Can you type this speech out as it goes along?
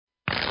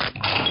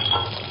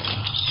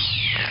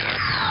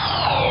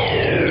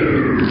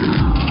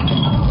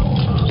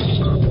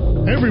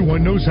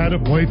Everyone knows how to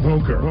play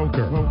poker. But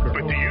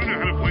do you know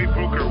how to play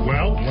poker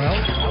well?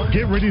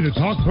 Get ready to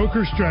talk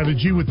poker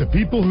strategy with the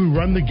people who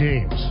run the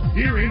games.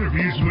 Hear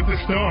interviews with the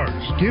stars.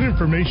 Get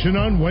information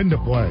on when to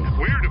play,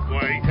 where to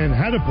play, and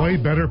how to play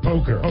better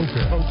poker.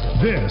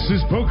 This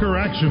is Poker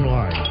Action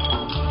Line,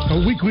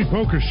 a weekly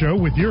poker show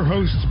with your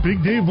hosts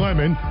Big Dave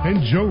Lemon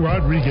and Joe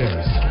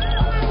Rodriguez.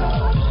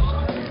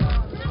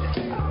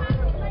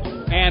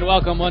 And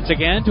welcome once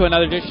again to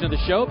another edition of the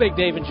show. Big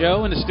Dave and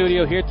Joe in the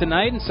studio here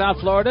tonight in South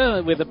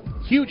Florida with a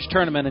huge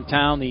tournament in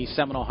town, the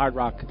Seminole Hard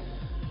Rock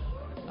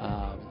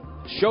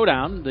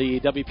Showdown, the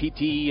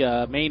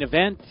WPT main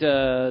event.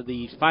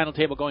 The final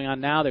table going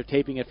on now. They're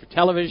taping it for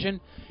television,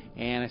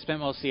 and I spent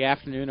most of the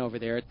afternoon over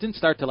there. It didn't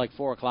start till like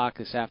 4 o'clock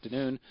this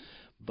afternoon,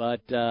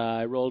 but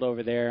I rolled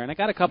over there, and I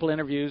got a couple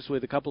interviews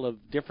with a couple of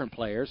different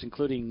players,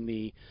 including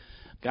the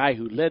guy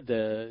who led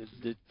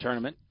the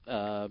tournament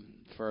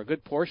for a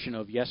good portion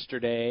of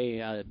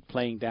yesterday,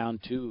 playing down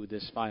to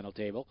this final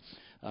table,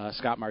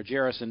 Scott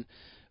Margerison,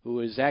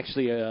 who is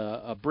actually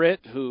a Brit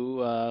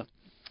who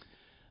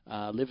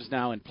lives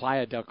now in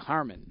Playa del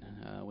Carmen.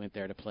 Went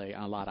there to play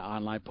a lot of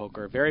online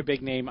poker. A very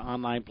big name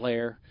online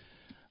player.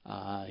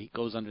 He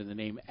goes under the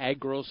name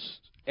Agro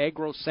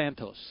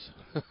Santos,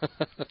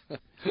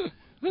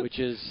 which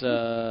is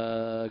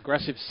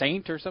aggressive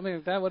saint or something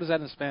like that. What is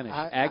that in Spanish?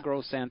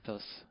 Agro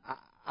Santos.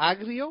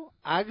 Agrio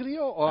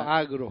or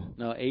agro?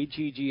 No,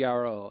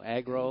 A-G-G-R-O.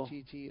 Agro.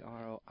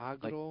 A-G-G-R-O.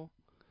 Agro.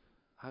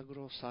 Like,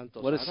 Agro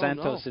Santos. What is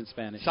Santos in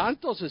Spanish?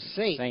 Santos is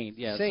saint. Saint,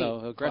 yeah. Saint.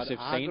 So aggressive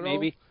saint,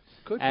 maybe?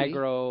 Could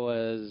agro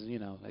is,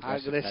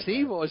 aggressive.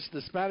 Agresivo is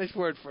the Spanish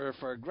word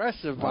for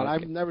aggressive, but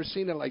I've never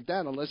seen it like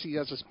that unless he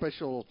has a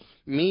special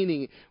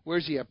meaning.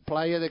 Where's he, at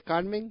Playa del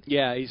Carmen?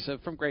 Yeah, he's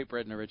from Great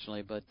Britain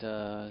originally, but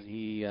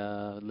he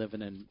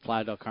living in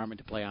Playa del Carmen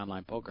to play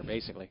online poker,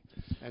 basically.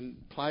 And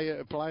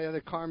Playa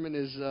del Carmen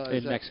is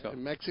in Mexico.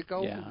 In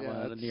Mexico? Yeah,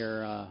 well,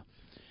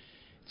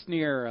 it's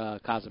near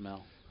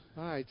Cozumel.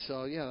 All right,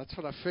 so yeah, that's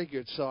what I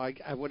figured. So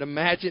I would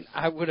imagine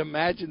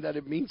that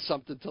it means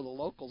something to the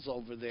locals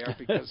over there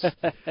because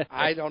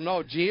I don't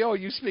know. Gio,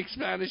 you speak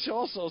Spanish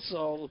also,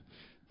 so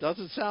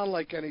doesn't sound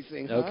like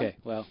anything. Huh? Okay,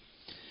 well,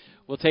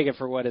 we'll take it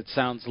for what it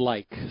sounds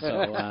like.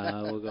 So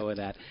we'll go with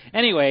that.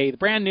 Anyway, the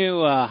brand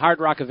new Hard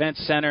Rock Event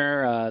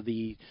Center.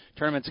 The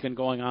tournament's been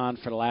going on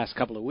for the last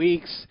couple of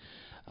weeks.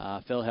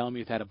 Phil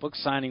Hellmuth had a book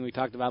signing we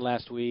talked about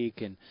last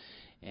week,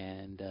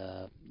 and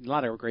a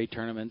lot of great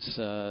tournaments.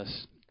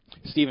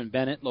 Stephen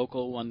Bennett,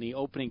 local, won the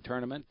opening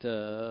tournament,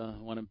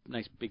 won a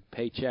nice big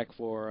paycheck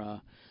for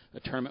a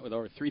tournament with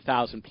over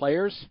 3,000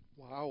 players.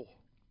 Wow.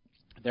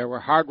 There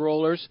were hard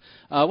rollers.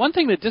 One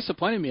thing that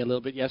disappointed me a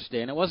little bit yesterday,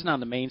 and it wasn't on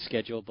the main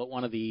schedule, but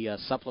one of the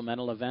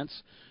supplemental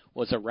events,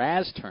 was a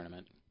Raz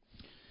tournament.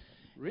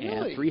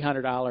 Really? And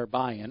 $300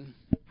 buy-in.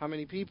 How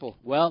many people?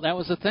 Well, that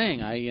was the thing.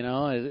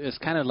 It's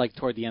kind of like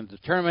toward the end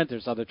of the tournament.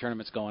 There's other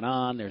tournaments going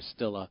on. There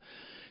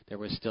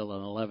was still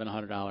an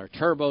 $1,100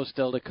 turbo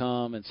still to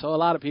come, and so a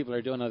lot of people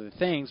are doing other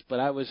things, but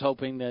I was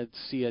hoping to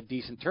see a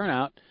decent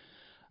turnout.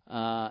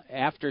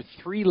 After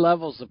 3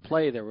 levels of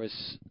play, there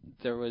was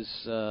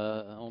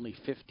only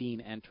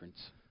 15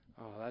 entrants.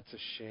 Oh, that's a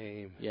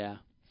shame. Yeah.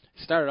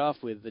 It started off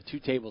with the 2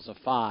 tables of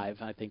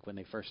 5, I think, when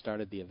they first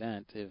started the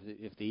event,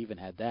 if they even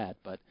had that,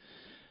 but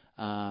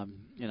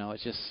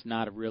it's just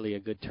not really a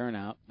good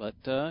turnout. But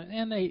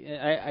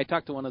I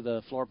talked to one of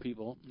the floor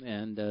people,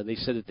 and they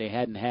said that they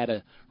hadn't had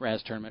a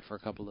Raz tournament for a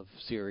couple of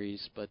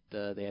series, but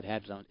they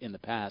had it in the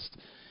past,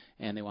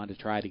 and they wanted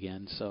to try it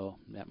again. So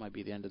that might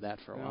be the end of that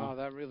for a while. Oh,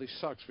 that really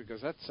sucks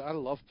because I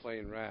love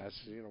playing Raz.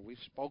 We've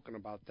spoken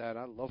about that.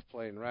 I love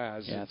playing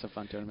Raz. Yeah, it's a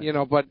fun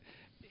tournament. But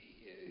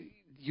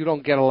you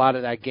don't get a lot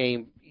of that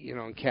game,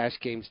 in cash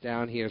games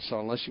down here. So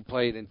unless you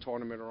play it in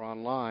tournament or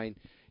online,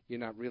 you're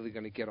not really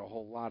going to get a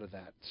whole lot of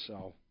that.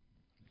 So,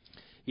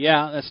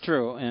 yeah, that's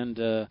true. And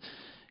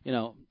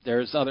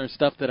there's other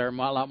stuff that are a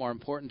lot more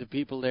important to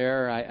people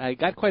there. I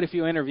got quite a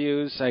few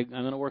interviews. I'm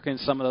going to work in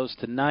some of those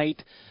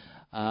tonight.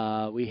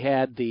 We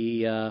had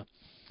the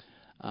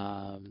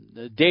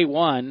day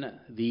one.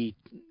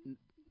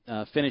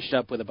 Finished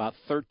up with about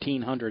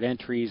 1,300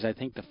 entries. I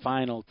think the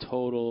final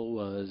total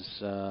was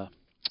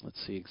let's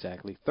see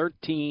exactly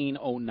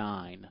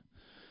 1,309.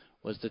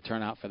 Was the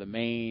turnout for the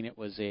main. It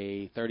was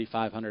a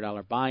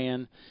 $3,500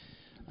 buy-in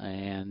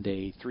and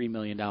a $3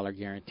 million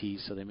guarantee,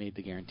 so they made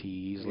the guarantee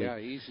easily. Yeah,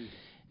 easy.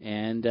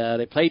 And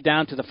they played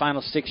down to the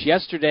final 6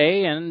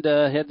 yesterday and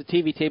had the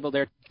TV table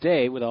there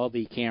today with all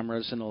the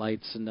cameras and the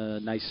lights and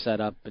the nice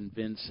setup and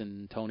Vince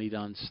and Tony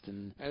Dunst.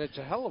 And it's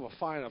a hell of a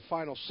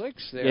final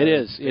 6 there. It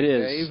is.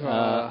 Dave.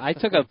 I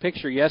took a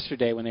picture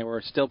yesterday when they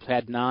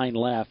had 9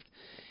 left.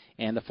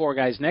 And the 4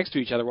 guys next to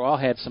each other all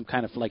had some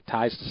kind of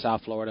ties to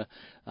South Florida.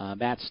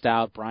 Matt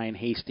Stout, Brian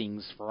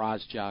Hastings,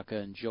 Faraz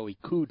Jaka, and Joey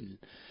Kudin.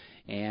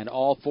 And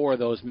all 4 of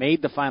those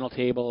made the final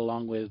table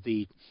along with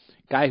the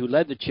guy who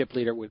led the chip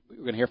leader, we're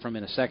going to hear from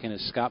in a second,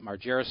 is Scott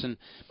Margerison,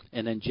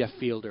 and then Jeff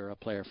Fielder, a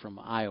player from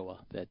Iowa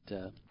that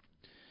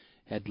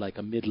had like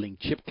a middling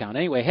chip count.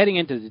 Anyway, heading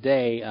into the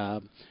day,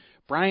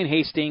 Brian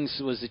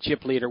Hastings was the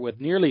chip leader with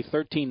nearly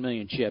 13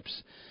 million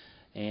chips,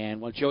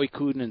 and while Joey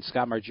Cooden and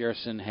Scott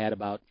Margerson had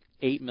about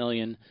 8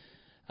 million.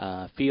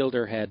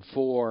 Fielder had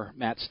 4,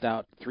 Matt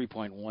Stout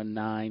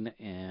 3.19,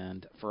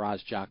 and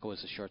Faraz Jocko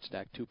was a short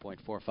stack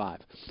 2.45.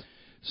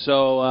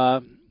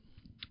 So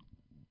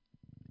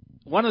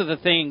one of the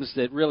things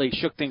that really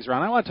shook things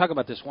around, I want to talk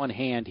about this one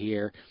hand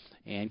here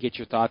and get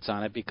your thoughts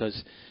on it,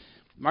 because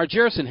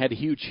Margerson had a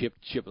huge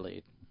chip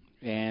lead,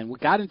 and we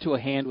got into a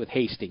hand with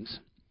Hastings.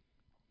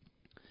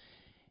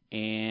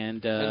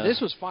 And this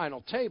was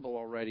final table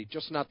already,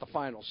 just not the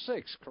final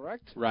 6,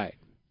 correct? Right.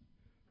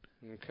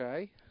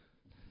 Okay.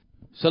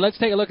 So let's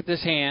take a look at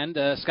this hand.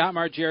 Scott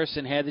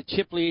Margerson had the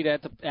chip lead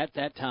at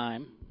that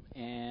time,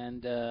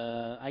 and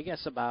I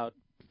guess about,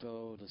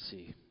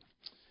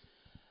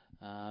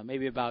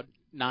 maybe about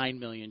 9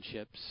 million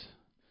chips,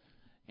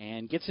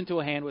 and gets into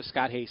a hand with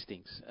Scott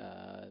Hastings.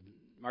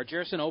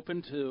 Margerson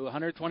opened to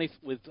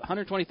with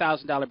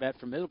 $120,000 bet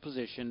from middle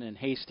position, and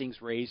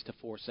Hastings raised to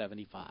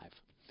 475.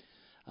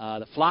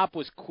 The flop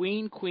was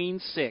Queen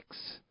 6.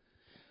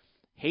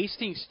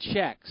 Hastings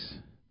checks.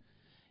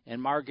 And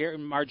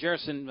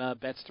Margerson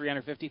bets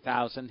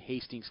 $350,000.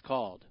 Hastings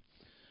called.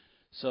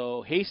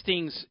 So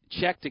Hastings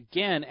checked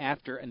again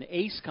after an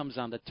ace comes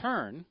on the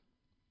turn,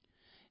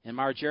 and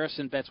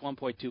Margerson bets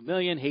 $1.2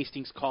 million.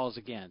 Hastings calls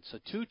again. So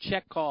 2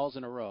 check calls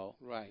in a row.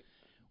 Right.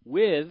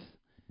 With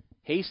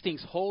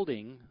Hastings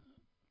holding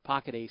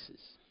pocket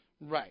aces.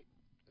 Right.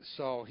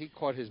 So he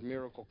caught his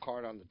miracle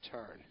card on the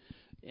turn.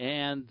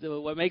 And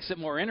what makes it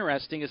more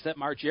interesting is that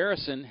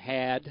Margerson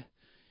had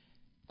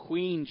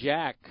Queen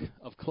Jack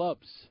of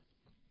clubs.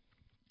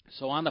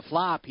 So on the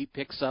flop, he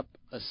picks up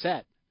a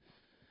set.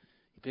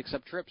 He picks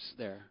up trips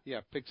there.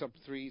 Yeah, picks up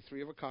three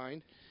of a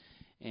kind.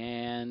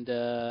 And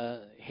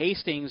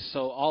Hastings,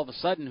 so all of a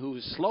sudden, who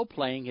was slow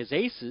playing his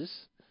aces,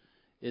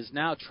 is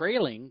now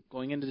trailing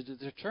going into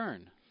the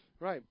turn.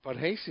 Right, but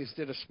Hastings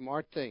did a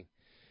smart thing.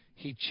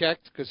 He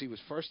checked because he was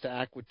first to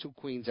act with 2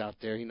 queens out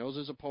there. He knows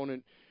his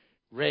opponent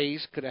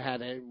raised, could have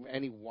had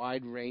any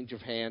wide range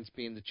of hands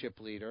being the chip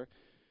leader.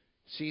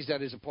 Sees that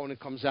his opponent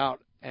comes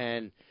out,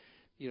 and,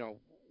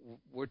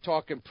 we're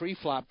talking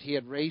pre-flop. He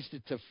had raised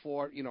it to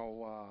 4,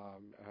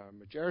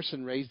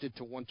 Margerson raised it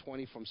to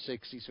 120 from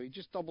 60, so he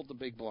just doubled the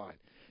big blind.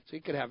 So he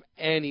could have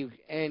any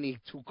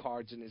 2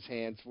 cards in his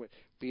hands with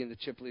being the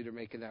chip leader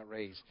making that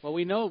raise. Well,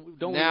 we know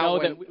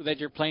that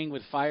you're playing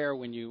with fire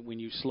when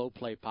you slow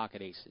play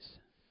pocket aces.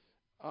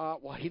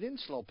 Well, he didn't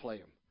slow play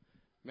him.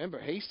 Remember,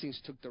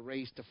 Hastings took the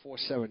raise to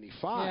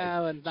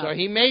 475. Yeah, so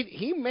he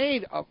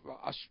made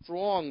a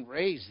strong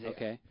raise there.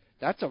 Okay.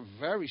 That's a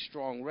very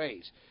strong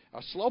raise.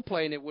 A slow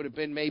playing it would have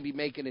been maybe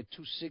making it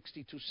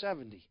 260,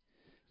 270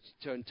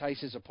 to entice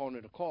his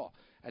opponent to call.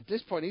 At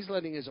this point, he's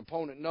letting his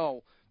opponent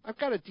know, I've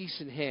got a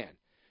decent hand.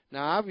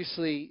 Now,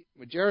 obviously,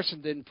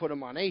 Margerson didn't put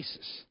him on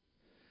aces.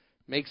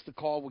 Makes the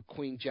call with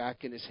Queen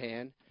Jack in his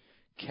hand.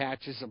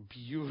 Catches a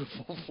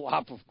beautiful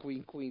flop of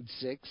Queen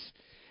 6.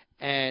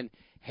 And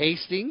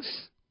Hastings,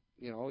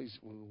 we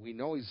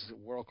know he's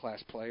a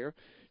world-class player,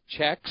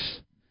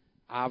 checks,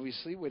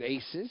 obviously, with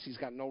aces. He's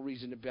got no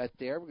reason to bet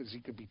there because he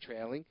could be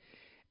trailing.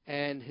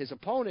 And his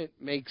opponent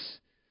makes,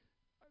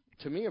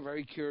 to me, a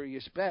very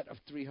curious bet of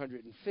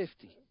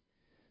 350,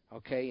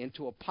 okay,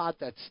 into a pot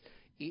that's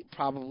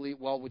probably,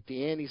 with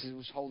the antes, it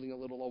was holding a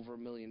little over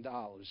 $1 million,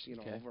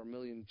 okay. Over 1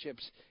 million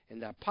chips in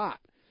that pot.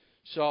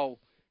 So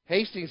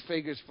Hastings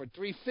figures for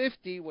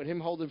 350 with him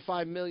holding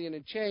 $5 million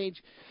and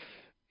change.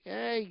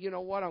 Hey, you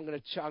know what? I'm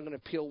gonna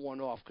peel one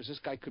off because this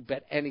guy could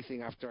bet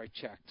anything after I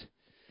checked.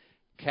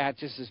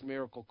 Catches his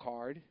miracle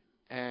card,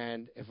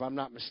 and if I'm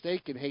not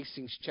mistaken,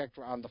 Hastings checked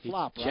on the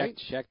flop, right?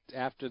 Checked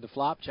after the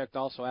flop, checked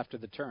also after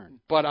the turn.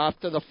 But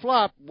after the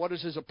flop, what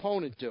does his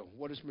opponent do?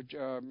 What does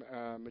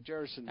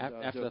Margerson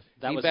do?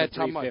 That was bets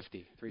the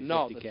 350.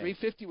 No, the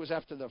 350 was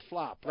after the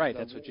flop. Right,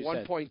 that's what you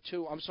said.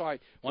 1.2. I'm sorry.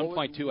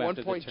 1.2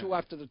 after the turn. 1.2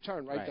 after the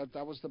turn, right?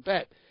 That was the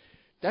bet.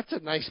 That's a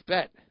nice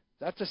bet.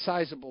 That's a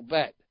sizable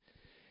bet.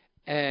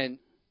 And,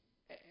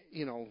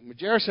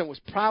 Margerson was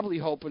probably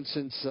hoping,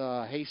 since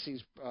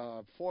Hastings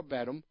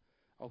 4-bet him,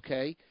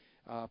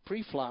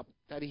 pre-flop,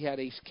 that he had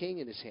ace-king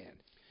in his hand.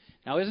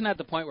 Now, isn't that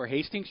the point where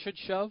Hastings should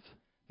shove?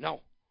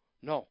 No.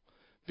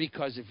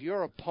 Because if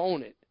your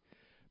opponent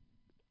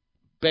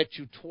bet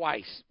you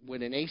twice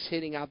with an ace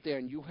hitting out there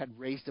and you had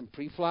raised him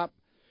pre-flop,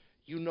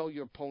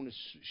 your opponent's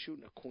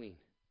shooting a queen.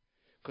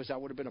 Because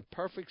that would have been a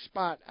perfect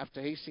spot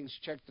after Hastings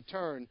checked the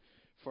turn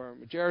for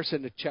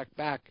Margerson to check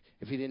back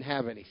if he didn't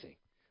have anything.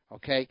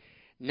 Okay?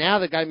 Now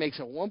the guy makes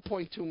a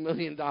 $1.2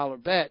 million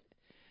bet.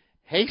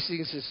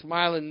 Hastings is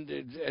smiling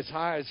as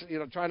high as,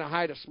 trying to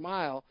hide a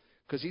smile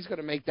because he's going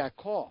to make that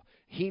call.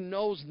 He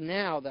knows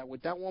now that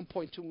with that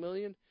 $1.2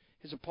 million,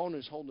 his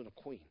opponent is holding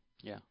a queen.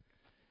 Yeah.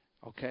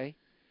 Okay?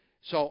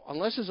 So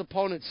unless his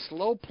opponent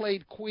slow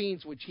played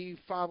queens, which he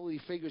probably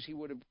figures he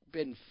would have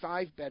been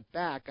 5-bet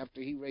back after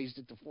he raised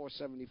it to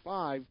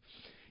 475,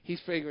 he's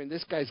figuring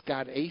this guy's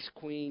got ace,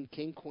 queen,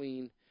 king,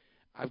 queen.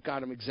 I've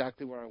got him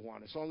exactly where I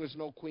want. As long as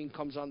no queen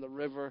comes on the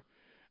river,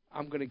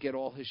 I'm going to get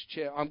all his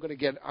chair. I'm going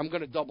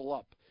to double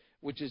up,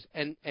 which is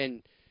and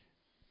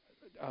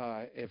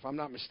if I'm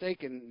not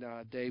mistaken,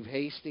 Dave,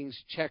 Hastings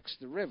checks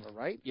the river,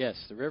 right? Yes,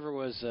 the river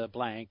was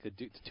blank, the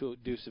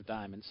deuce of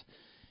diamonds.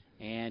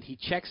 And he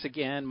checks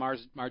again.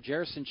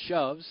 Margerison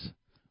shoves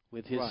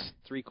with his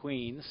 3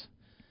 queens.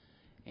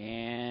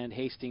 And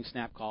Hastings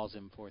snap calls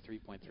him for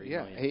 $3.3 million.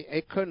 Yeah,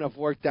 it couldn't have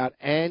worked out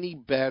any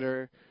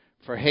better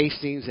for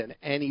Hastings and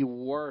any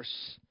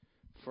worse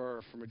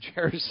for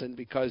Margerison,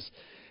 because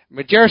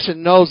Margerison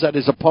knows that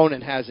his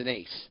opponent has an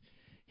ace.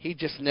 He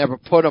just never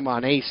put him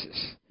on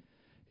aces.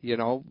 And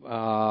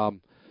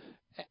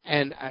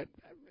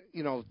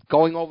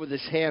going over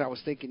this hand, I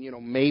was thinking,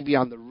 maybe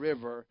on the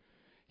river,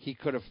 he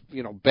could have,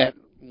 bet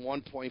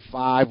 1.5,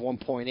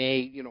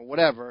 1.8,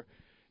 whatever,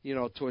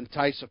 to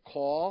entice a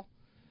call.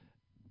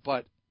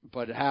 But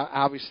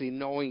obviously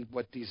knowing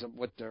what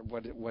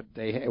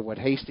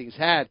Hastings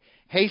had,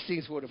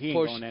 Hastings would have pushed. He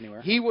ain't going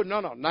anywhere. He would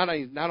not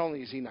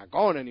only is he not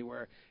going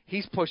anywhere,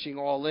 he's pushing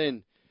all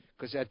in.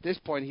 Because at this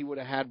point, he would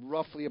have had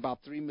roughly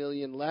about $3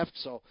 million left.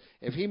 So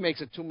if he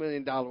makes a $2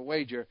 million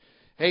wager,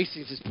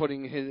 Hastings is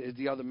putting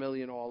the other $1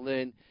 million all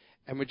in.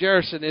 And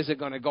Margerison isn't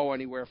going to go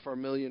anywhere for $1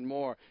 million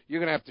more.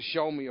 You're going to have to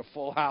show me a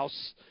full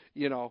house.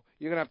 You're going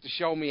to have to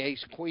show me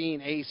ace,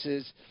 queen,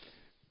 aces.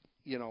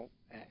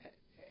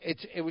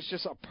 It was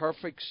just a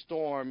perfect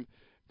storm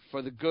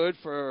for the good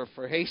for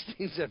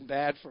Hastings and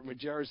bad for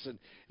Margerison.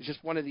 It's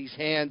just one of these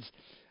hands.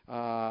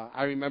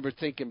 I remember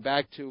thinking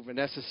back to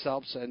Vanessa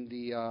Selps and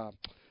the.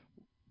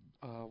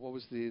 What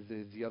was the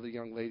other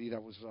young lady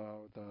that was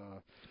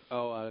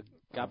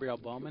Gabrielle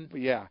Bowman?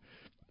 Yeah,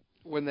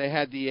 when they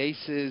had the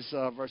aces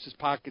versus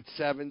pocket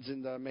sevens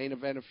in the main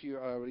event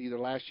either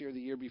last year or the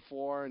year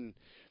before, and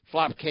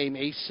flop came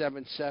ace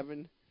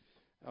 7-7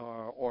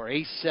 or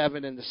ace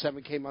 7, and the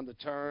 7 came on the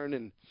turn,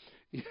 and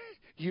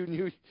you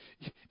knew,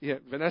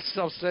 Vanessa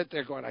Self sat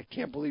there going, I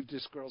can't believe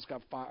this girl's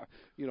got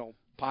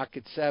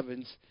pocket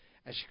sevens,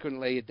 and she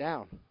couldn't lay it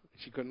down.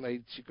 She couldn't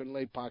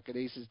lay pocket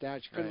aces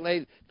down. She couldn't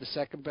lay the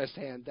second best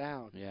hand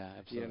down. Yeah,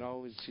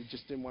 absolutely. She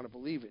just didn't want to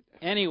believe it.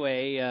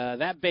 Anyway,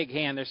 that big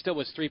hand, there still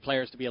was 3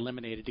 players to be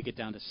eliminated to get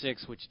down to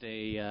 6, which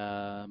they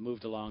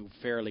moved along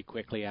fairly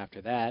quickly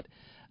after that,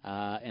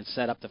 and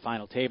set up the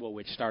final table,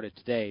 which started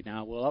today.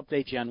 Now, we'll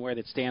update you on where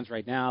that stands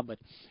right now, but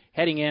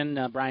heading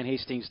in, Brian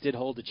Hastings did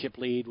hold the chip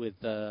lead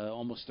with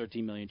almost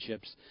 13 million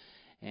chips,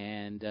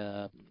 and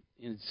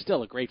it's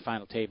still a great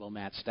final table.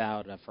 Matt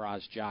Stout,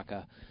 Faraz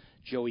Jaka,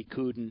 Joey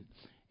Kudin,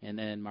 and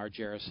then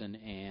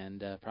Margerison,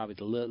 and probably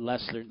the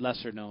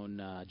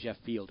lesser-known Jeff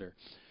Fielder.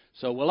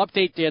 So we'll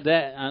update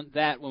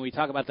that when we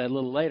talk about that a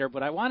little later,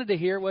 but I wanted to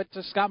hear what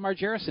Scott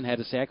Margerison had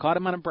to say. I caught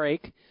him on a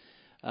break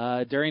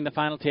during the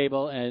final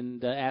table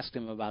and asked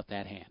him about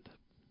that hand.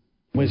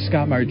 With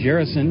Scott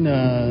Margerison,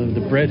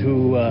 the Brit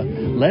who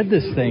led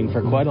this thing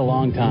for quite a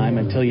long time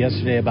until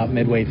yesterday, about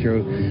midway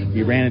through,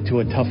 you ran into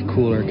a tough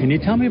cooler. Can you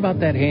tell me about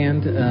that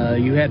hand?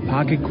 You had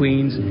pocket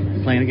queens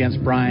playing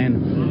against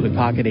Brian with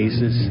pocket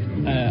aces.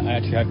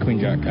 I actually had queen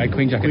jack. I had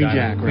queen jack of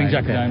diamonds. Queen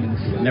jack of diamonds.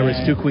 And there was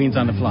 2 queens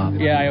on the flop.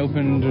 Yeah, I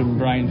opened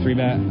Brian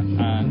 3-bet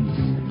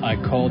and I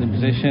called in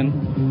position,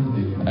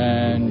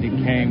 and it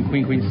came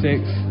queen 6,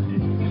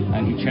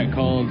 and he check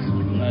called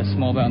a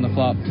small bet on the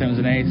flop, turn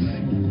was an ace.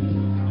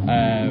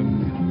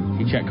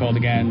 He check called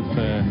again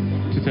for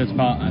 2/3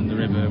 pot, and the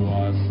river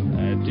was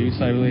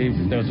deuce, I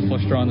believe. There was a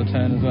flush draw on the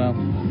turn as well,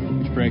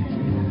 which bricked,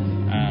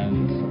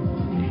 and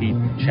he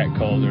check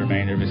called the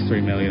remainder of his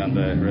 $3 million on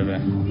the river.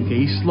 Okay,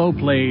 he slow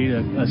played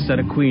a set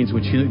of queens,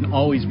 which can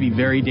always be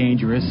very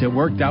dangerous. It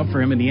worked out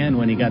for him in the end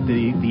when he got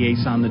the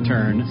ace on the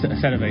turn. A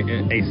set of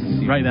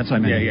aces. Right, that's what I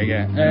meant.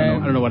 Yeah.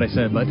 I don't know what I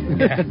said, but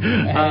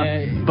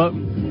but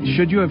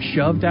should you have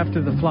shoved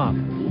after the flop?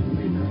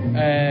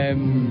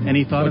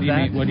 Any thought of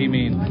that? What do you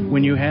mean?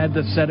 When you had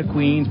the set of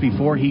queens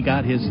before he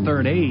got his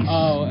third ace.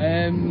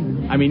 I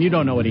mean, you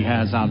don't know what he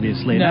has,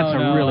 obviously. No, that's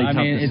a really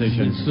tough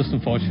decision. It's just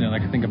unfortunate.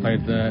 Like, I think I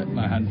played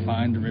my hand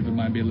fine. The river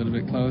might be a little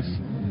bit close.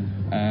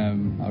 I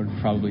would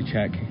probably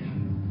check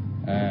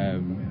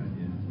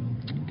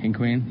king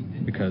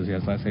queen because he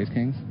has less ace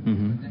kings.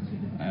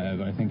 Mm-hmm.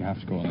 But I think I have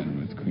to go all in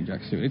with queen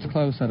jack suit. It's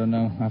close. I don't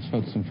know. I've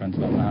spoken to some friends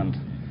about my hand,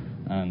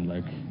 and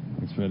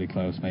it's really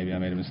close. Maybe I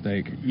made a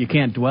mistake. You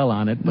can't dwell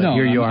on it, but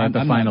here you are at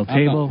the final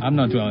table. I'm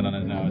not dwelling on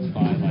it now. It's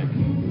fine.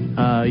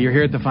 You're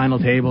here at the final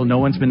table. No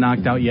one's been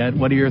knocked out yet.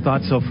 What are your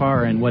thoughts so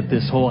far, and what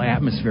this whole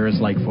atmosphere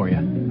is like for you?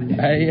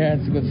 Yeah,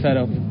 it's a good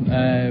setup.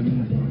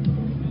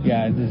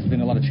 There's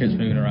been a lot of chips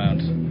moving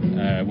around.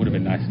 It would have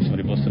been nice if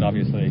somebody busted,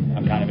 obviously.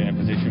 I'm kind of in a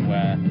position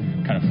where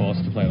I'm kind of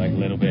forced to play a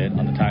little bit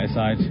on the tighter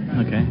side.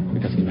 Okay.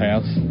 Because of the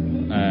payouts.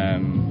 I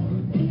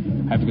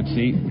have a good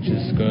seat, which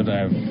is good.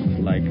 I have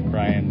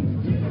Brian.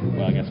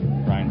 Well, I guess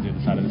Brian's the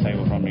other side of the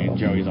table from me, and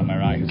Joey's on my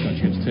right, who's got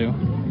chips too.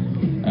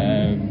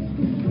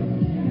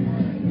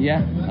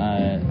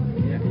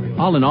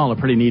 All in all, a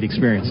pretty neat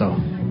experience, though.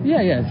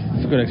 Yeah,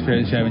 it's a good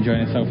experience. I'm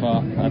enjoying it so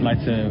far. I'd like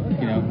to,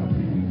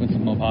 win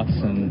some more pots,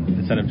 and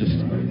instead of just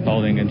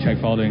folding and check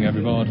folding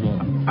every board.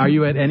 But are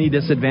you at any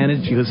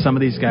disadvantage because some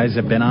of these guys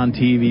have been on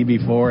TV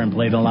before and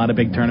played in a lot of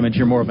big tournaments?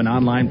 You're more of an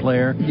online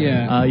player.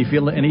 Yeah. You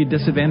feel any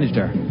disadvantage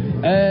there?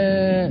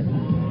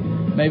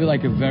 Maybe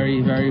like a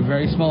very, very,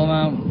 very small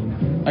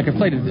amount. Like I've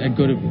played a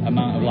good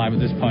amount of live at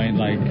this point,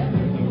 like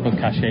both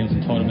cash games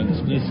and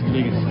tournaments. This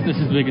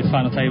is the biggest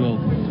final table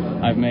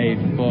I've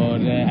made,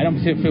 but I don't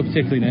feel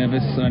particularly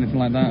nervous or anything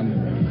like that.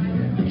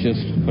 I'm just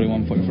putting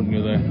one foot in front of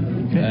the other,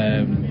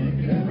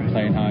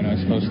 playing how I know I'm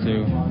supposed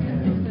to.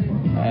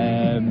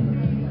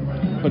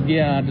 But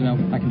yeah, I don't know.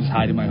 I can just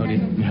hide in my hoodie.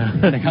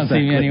 They can't see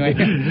me anyway.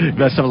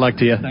 Best of luck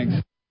to you. Thanks.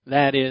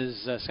 That is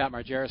Scott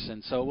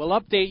Margerison. So we'll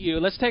update you.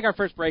 Let's take our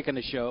first break on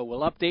the show.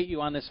 We'll update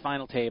you on this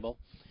final table,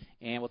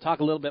 and we'll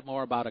talk a little bit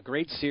more about a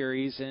great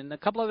series and a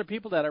couple other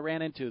people that I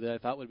ran into that I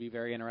thought would be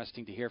very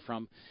interesting to hear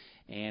from,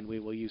 and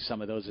we will use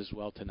some of those as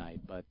well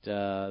tonight. But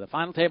the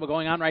final table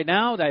going on right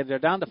now, they're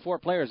down to 4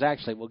 players,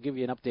 actually. We'll give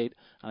you an update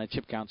on the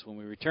chip counts when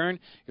we return.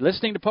 You're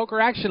listening to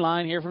Poker Action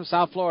Line here from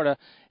South Florida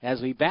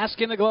as we bask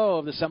in the glow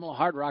of the Seminole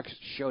Hard Rock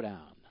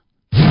Showdown.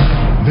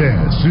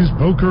 This is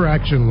Poker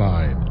Action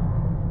Line.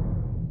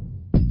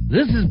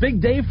 This is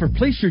Big Dave for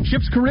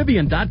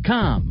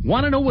PlaceYourChipsCaribbean.com.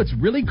 Want to know what's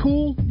really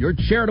cool? Your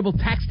charitable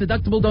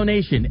tax-deductible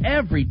donation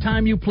every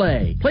time you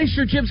play.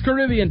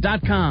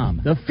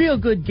 PlaceYourChipsCaribbean.com, the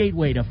feel-good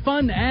gateway to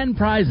fun and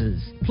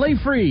prizes. Play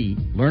free.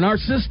 Learn our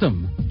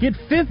system. Get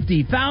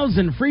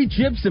 50,000 free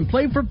chips and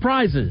play for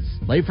prizes.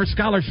 Play for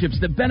scholarships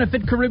that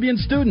benefit Caribbean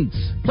students.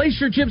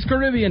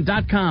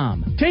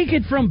 PlaceYourChipsCaribbean.com. Take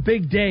it from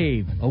Big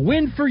Dave. A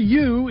win for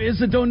you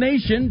is a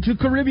donation to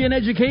Caribbean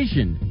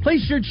education.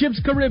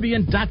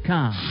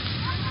 PlaceYourChipsCaribbean.com.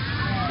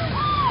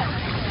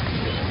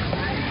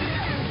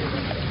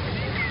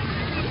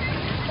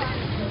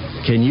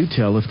 Can you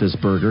tell if this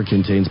burger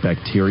contains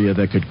bacteria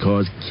that could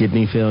cause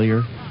kidney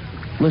failure?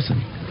 Listen.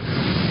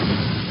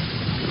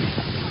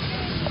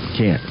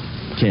 Can't,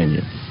 can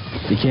you?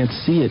 You can't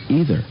see it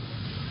either.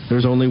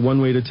 There's only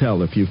one way to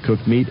tell if you've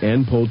cooked meat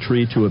and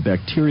poultry to a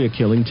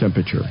bacteria-killing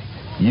temperature.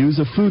 Use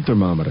a food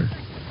thermometer.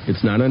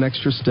 It's not an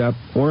extra step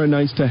or a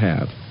nice to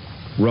have.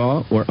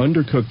 Raw or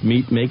undercooked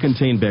meat may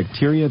contain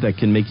bacteria that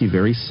can make you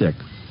very sick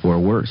or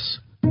worse.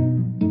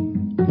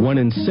 1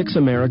 in 6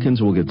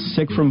 Americans will get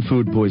sick from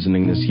food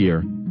poisoning this year,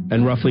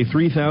 and roughly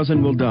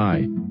 3,000 will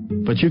die.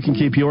 But you can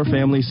keep your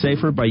family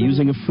safer by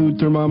using a food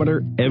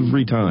thermometer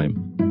every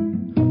time.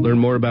 Learn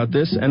more about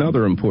this and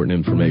other important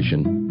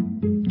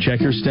information. Check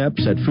your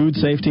steps at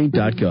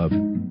foodsafety.gov.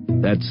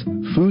 That's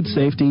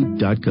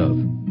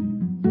foodsafety.gov.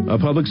 A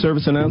public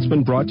service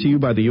announcement brought to you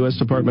by the U.S.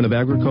 Department of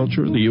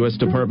Agriculture, the U.S.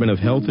 Department of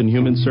Health and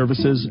Human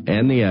Services,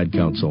 and the Ad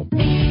Council.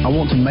 I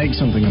want to make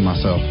something of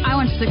myself. I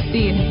want to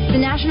succeed. The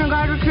National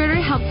Guard recruiter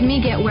helped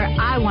me get where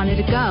I wanted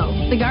to go.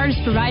 The Guard is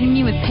providing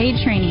me with paid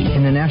training.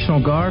 In the National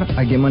Guard,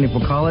 I get money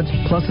for college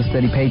plus a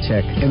steady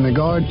paycheck. In the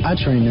Guard, I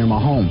train near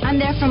my home. I'm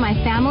there for my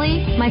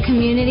family, my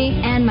community,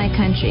 and my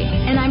country.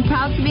 And I'm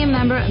proud to be a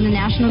member of the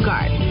National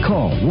Guard.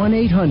 Call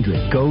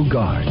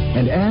 1-800-GO-GUARD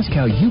and ask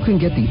how you can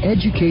get the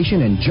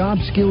education and job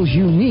skills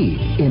you need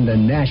in the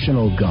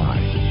National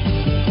Guard.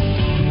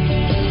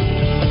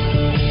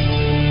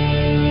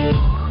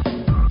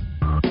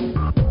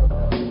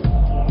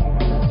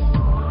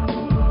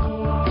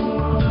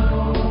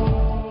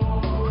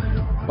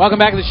 Welcome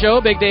back to the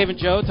show. Big Dave and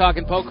Joe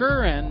talking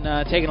poker and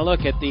taking a look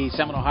at the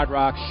Seminole Hard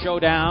Rock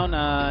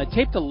Showdown.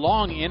 Taped a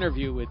long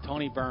interview with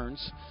Tony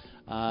Burns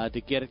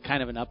to get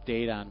kind of an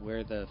update on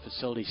where the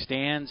facility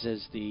stands.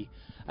 As I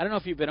don't know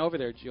if you've been over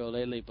there, Joe,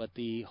 lately, but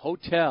the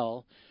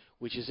hotel,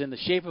 which is in the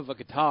shape of a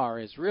guitar,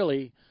 is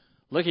really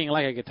looking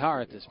like a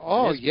guitar at this point.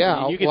 Oh, yeah.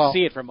 I mean, you can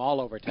see it from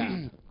all over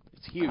town.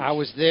 It's huge. I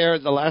was there.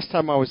 The last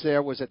time I was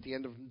there was at the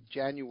end of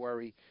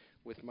January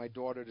with my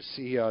daughter to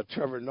see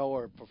Trevor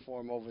Noah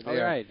perform over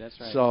there. Oh, right, that's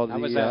right. So How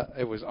was that?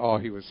 He was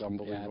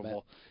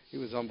unbelievable. He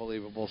was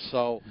unbelievable.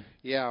 So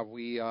yeah,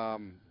 we it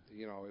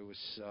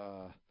was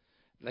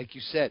like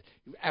you said,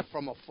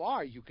 from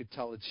afar you could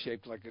tell it's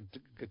shaped like a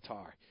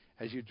guitar.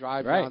 As you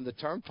drive down the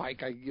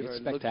turnpike,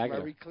 it looks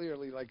very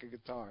clearly like a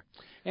guitar.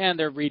 And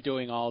they're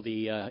redoing all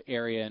the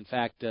area. In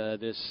fact,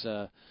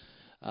 the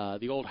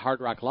old Hard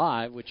Rock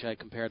Live, which I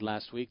compared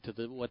last week to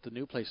what the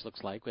new place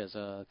looks like, as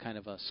a kind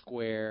of a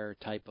square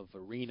type of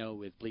arena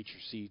with bleacher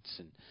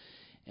seats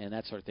and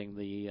that sort of thing.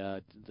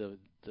 The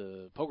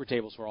poker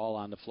tables were all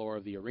on the floor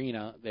of the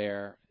arena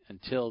there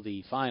until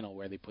the final,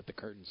 where they put the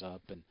curtains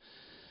up and,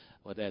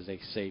 as they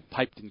say,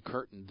 piped and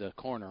curtained the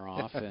corner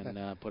off and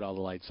put all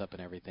the lights up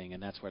and everything.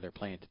 And that's where they're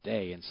playing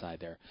today, inside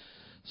there.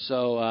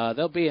 So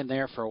they'll be in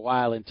there for a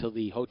while until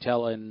the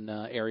hotel and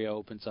area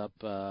opens up,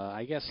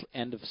 I guess,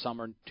 end of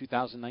summer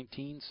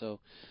 2019. So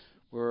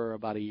we're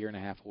about a year and a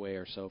half away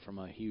or so from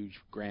a huge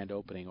grand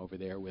opening over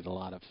there with a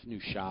lot of new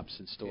shops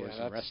and stores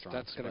and restaurants.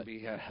 That's going to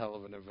be a hell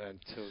of an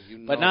event, too.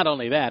 But not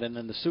only that, and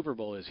then the Super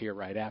Bowl is here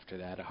right after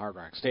that at Hard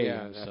Rock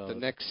Stadium. Yeah, the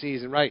next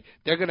season, right.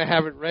 They're going to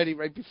have it ready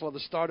right before the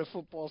start of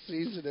football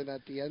season and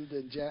at the end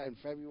in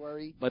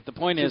February. But the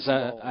point is,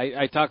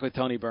 I talked with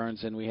Tony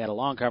Burns, and we had a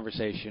long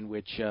conversation,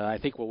 which I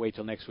think we'll wait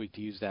till next week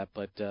to use that,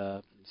 but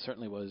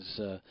certainly was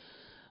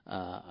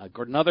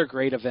another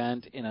great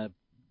event in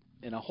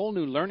a whole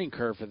new learning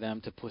curve for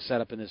them to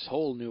set up in this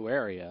whole new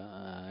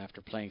area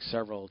after playing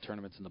several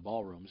tournaments in the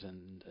ballrooms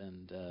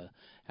and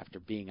after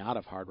being out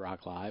of Hard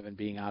Rock Live and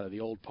being out of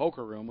the old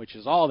poker room, which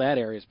is all that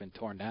area has been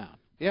torn down.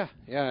 Yeah.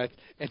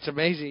 It's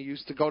amazing. You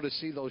used to go to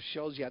see those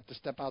shows. You have to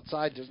step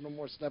outside. There's no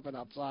more stepping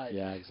outside.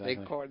 Yeah, exactly.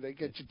 They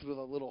get you through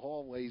the little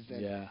hallways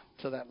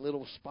to that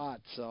little spot.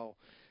 So,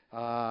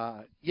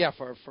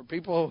 for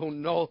people who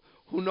know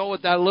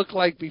what that looked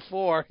like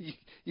before,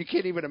 you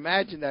can't even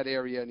imagine that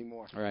area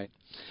anymore. Right.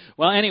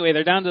 Well, anyway,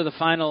 they're down to the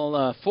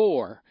final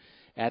 4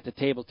 at the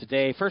table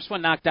today. First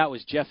one knocked out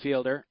was Jeff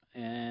Fielder,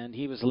 and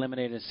he was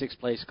eliminated in 6th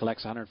place,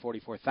 collects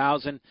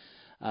 $144,000.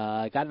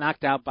 Got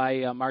knocked out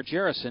by Mark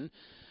Jerrison.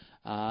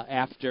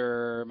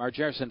 After Mark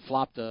Jerrison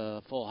flopped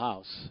a full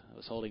house. It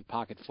was holding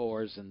pocket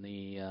 4s, and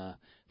the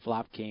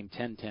flop came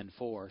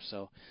 10-10-4,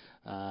 so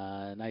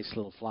nice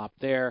little flop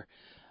there.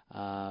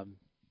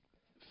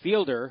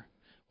 Fielder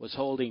was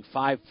holding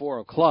 5-4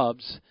 of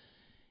clubs,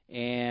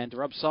 and to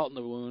rub salt in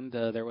the wound,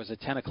 there was a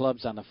 10 of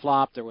clubs on the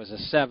flop, there was a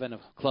 7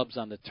 of clubs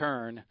on the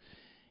turn,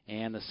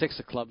 and the 6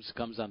 of clubs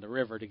comes on the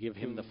river to give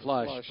him the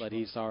flush, but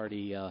he's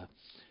already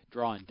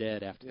drawing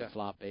dead after the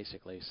flop,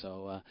 basically.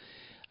 So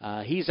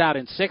he's out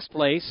in 6th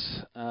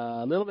place.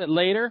 A little bit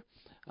later,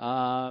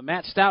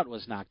 Matt Stout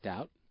was knocked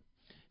out.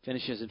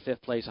 Finishes in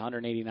 5th place,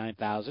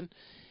 $189,000.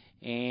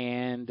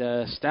 And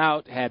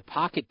Stout had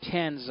pocket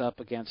 10s up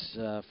against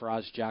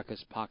Faraz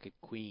Jaka's pocket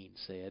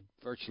queens. They had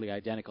virtually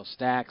identical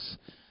stacks.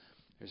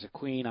 There's a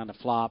queen on the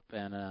flop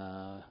and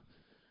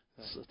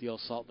the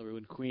old salt in the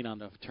ruin queen on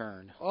the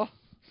turn. Oh,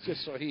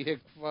 just so he hit.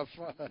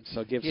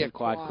 So gives him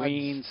quad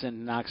queens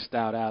and knocks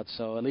Stout out.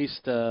 So at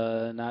least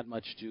not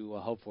much to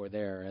hope for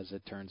there, as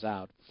it turns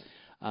out.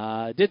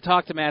 Did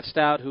talk to Matt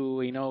Stout, who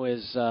we know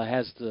has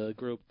the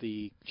group,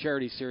 the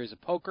Charity Series of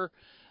Poker.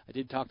 I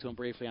did talk to him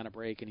briefly on a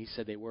break, and he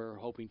said they were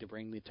hoping to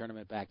bring the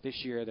tournament back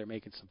this year. They're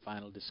making some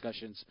final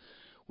discussions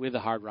with the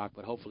Hard Rock,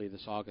 but hopefully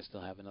this August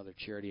they'll have another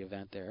charity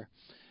event there.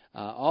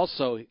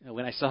 Also,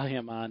 when I saw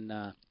him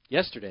on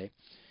yesterday,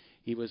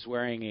 he was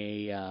wearing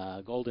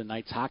a Golden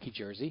Knights hockey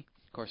jersey.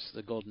 Of course,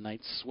 the Golden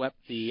Knights swept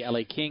the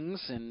LA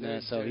Kings,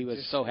 and so he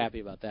was so happy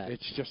about that.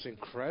 It's just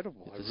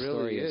incredible. The it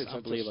really is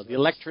unbelievable. The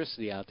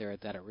electricity out there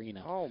at that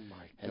arena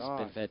has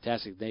been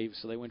fantastic. They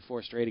win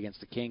 4 straight against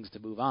the Kings to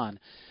move on.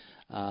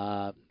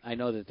 I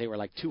know that they were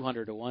like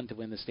 200-1 to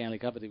win the Stanley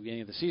Cup at the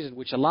beginning of the season,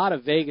 which a lot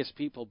of Vegas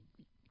people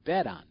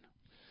bet on,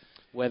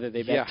 whether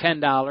they bet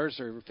 $10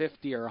 or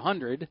 $50 or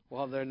 $100.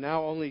 Well, they're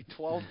now only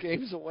 12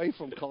 games away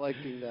from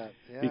collecting that.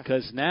 Yeah.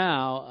 Because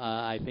now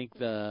I think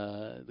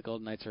the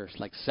Golden Knights are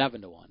like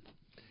 7-1.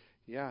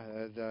 Yeah,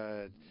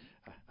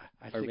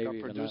 I think our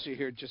producer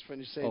here just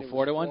finished saying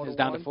 4-1. It's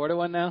down to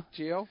 4-1 now.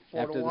 Gio,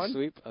 4-1 after the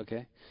sweep.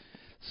 Okay,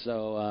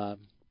 so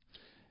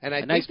and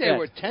I think they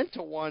were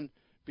 10-1.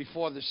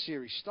 Before the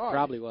series started.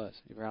 Probably was.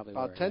 You probably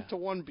about were.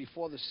 10-1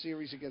 before the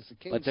series against the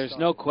Kings. But there's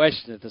started. no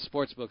question that the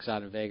sports books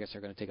out in Vegas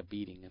are going to take a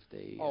beating if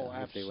they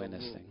win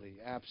this thing.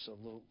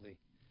 Absolutely.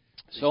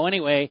 So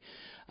anyway,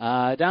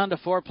 down to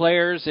 4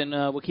 players, and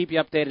we'll keep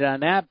you updated on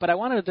that. But I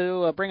wanted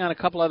to bring on a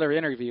couple other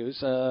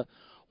interviews.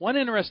 One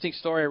interesting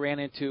story I ran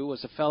into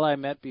was a fella I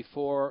met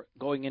before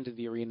going into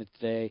the arena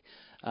today.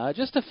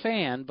 Just a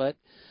fan, but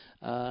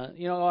I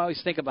always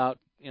think about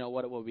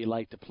what it will be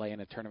like to play in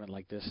a tournament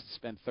like this,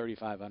 spend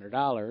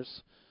 $3,500.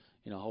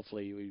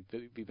 Hopefully you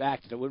would be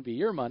back. It wouldn't be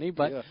your money,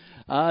 but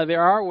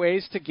there are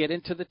ways to get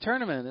into the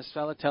tournament. This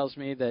fella tells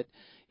me that,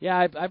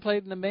 I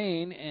played in the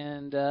main,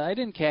 and I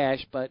didn't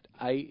cash, but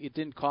it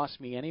didn't cost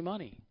me any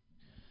money.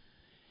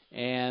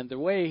 And the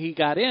way he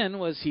got in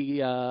was he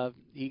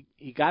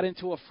got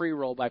into a free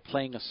roll by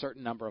playing a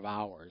certain number of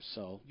hours.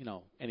 So,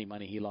 any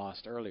money he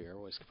lost earlier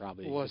was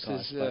probably the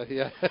cost.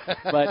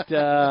 But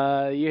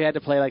you had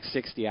to play like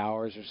 60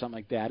 hours or something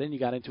like that. And you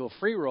got into a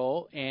free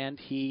roll, and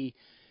he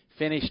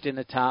finished in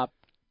the top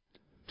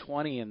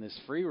 20 in this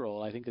free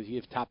roll. I think that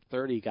he top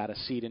 30 got a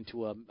seat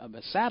into a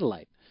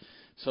satellite.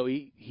 So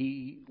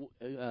he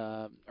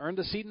earned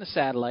a seat in the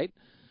satellite.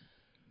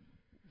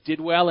 Did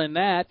well in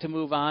that to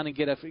move on and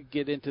get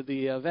into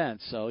the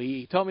event. So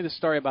he told me the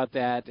story about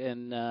that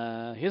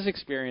and his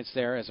experience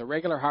there as a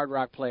regular Hard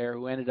Rock player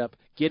who ended up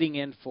getting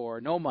in for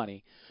no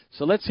money.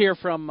 So let's hear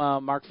from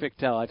Mark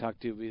Fichtel. I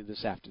talked to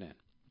this afternoon.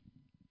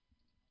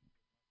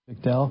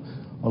 Fichtel,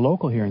 a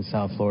local here in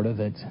South Florida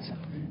that's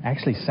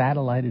actually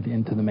satellited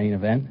into the main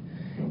event.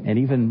 And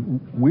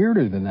even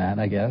weirder than that,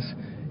 I guess,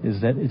 is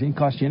that it didn't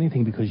cost you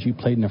anything because you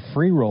played in a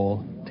free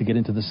roll to get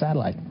into the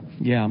satellite.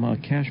 Yeah, I'm a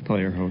cash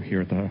player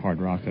here at the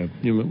Hard Rock.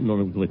 You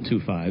normally play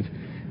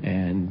 2-5,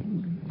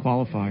 and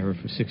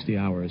qualifier for 60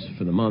 hours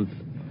for the month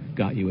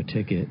got you a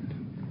ticket.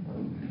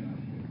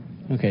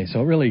 Okay,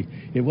 so really,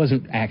 it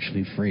wasn't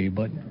actually free,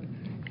 but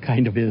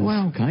kind of is.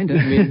 Well, kind of.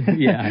 I mean,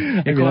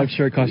 yeah. I'm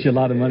sure it cost you a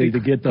lot of money to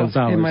get those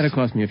hours. It might have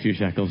cost me a few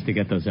shekels to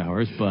get those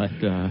hours, but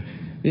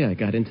I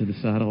got into the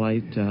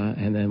satellite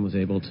and then was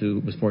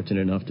fortunate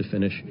enough to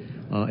finish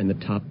in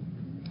the top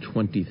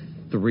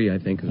 23, I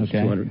think. It was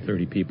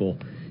 230 people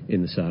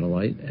in the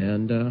satellite,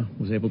 and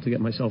was able to get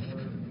myself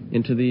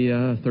into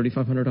the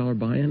 $3,500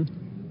 buy-in.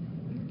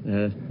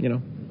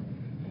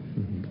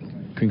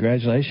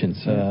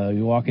 Congratulations.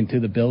 You walk into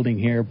the building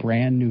here,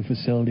 brand new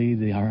facility,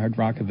 the Hard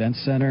Rock Event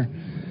Center.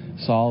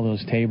 Saw all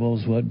those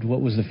tables.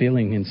 What was the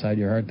feeling inside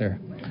your heart there?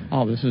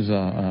 Oh, this is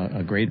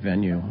a great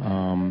venue.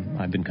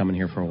 I've been coming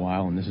here for a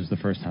while, and this is the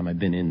first time I've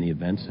been in the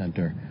event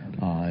center.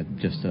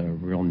 Just a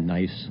real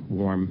nice,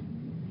 warm,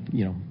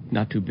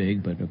 not too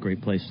big, but a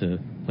great place to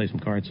play some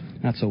cards.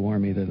 Not so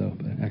warm either, though,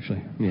 but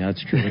actually. Yeah,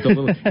 that's true. It's a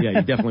little,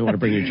 you definitely want to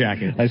bring your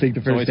jacket. I think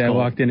the first day I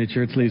walked in at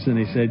shirt sleeves, and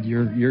they said,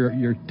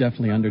 you're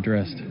definitely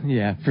underdressed.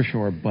 Yeah, for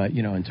sure. But,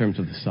 in terms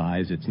of the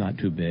size, it's not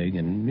too big,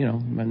 and,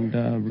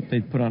 they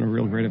put on a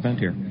real great event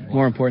here.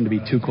 More important to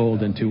be too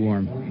cold than too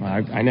warm.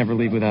 I never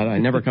leave without, I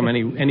never come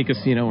any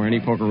casino or any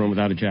poker room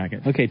without a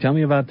jacket. Okay, tell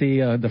me about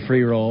the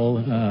free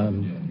roll.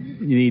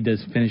 You need to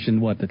finish in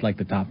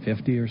the top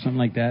 50 or something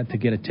like that to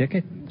get a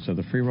ticket? So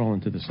the free roll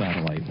into the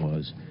satellite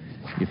was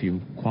if you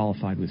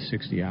qualified with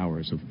 60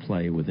 hours of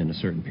play within a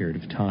certain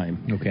period of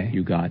time,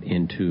 you got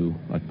into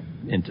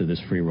this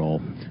free roll,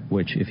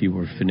 which if you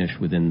were finished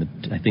within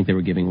I think they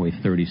were giving away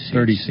 30 seats.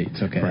 30 seats,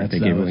 okay. Right, they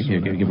gave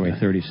away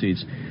 30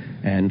 seats.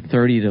 And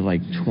 30 to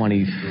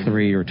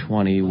 23 or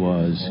 20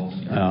 was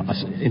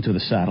into the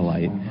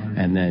satellite.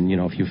 And then,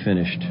 if you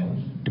finished,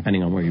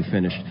 depending on where you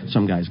finished,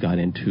 some guys got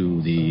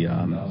into the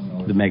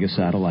mega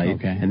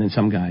satellite, and then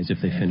some guys, if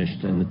they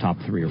finished in the top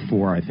 3 or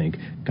 4, I think,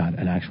 got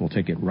an actual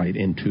ticket right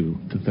into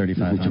the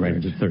 3,500. Right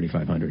into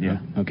 3,500, yeah.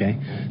 Okay.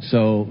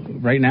 So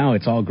right now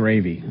it's all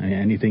gravy.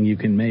 Anything you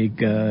can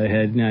make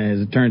ahead. As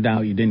it turned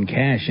out, you didn't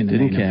cash in the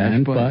main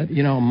event, but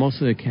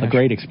mostly a cash. A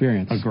great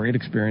experience. A great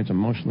experience. I'm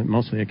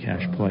mostly a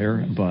cash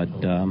player, but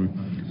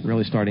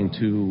really starting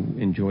to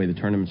enjoy the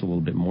tournaments a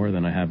little bit more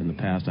than I have in the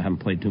past. I haven't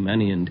played too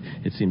many, and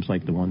it seems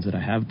like the ones that I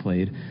have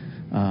played,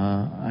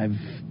 I've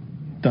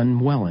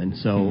done well in.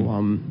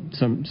 So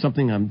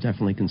something I'm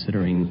definitely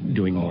considering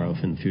doing more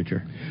of in the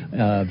future.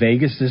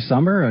 Vegas this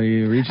summer? Have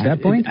you reached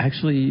that point?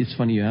 Actually, it's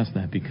funny you ask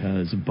that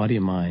because a buddy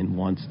of mine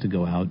wants to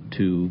go out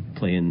to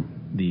play in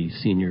the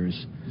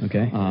seniors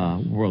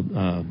world.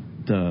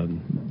 The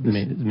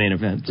main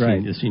event,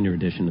 the senior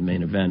edition, the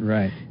main event,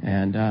 right?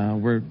 And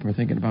we're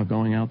thinking about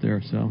going out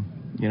there. So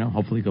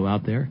hopefully go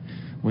out there,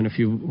 win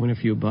a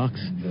few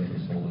bucks.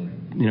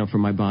 For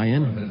my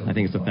buy-in, I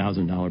think it's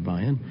 $1,000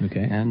 buy-in.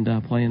 Okay. And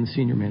play in the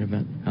senior main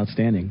event.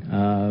 Outstanding.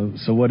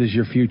 So what is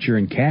your future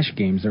in cash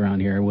games around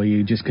here? Will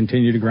you just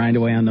continue to grind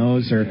away on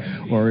those, or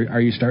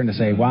are you starting to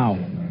say, wow,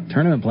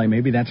 tournament play,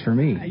 maybe that's for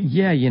me?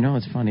 Yeah,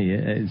 it's funny.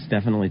 It's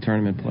definitely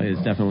tournament play is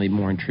definitely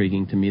more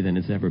intriguing to me than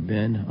it's ever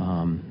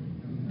been.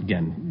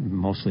 Again,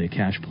 mostly a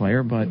cash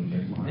player, but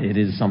it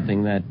is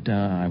something that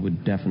I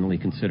would definitely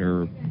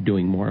consider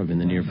doing more of in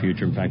the near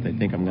future. In fact, I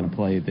think I'm going to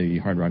play the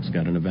Hard Rock's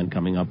got an event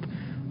coming up,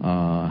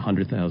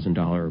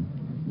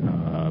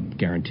 $100,000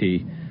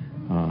 guarantee.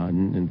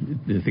 And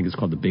I think it's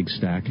called the Big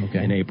Stack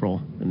in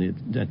April,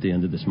 and at the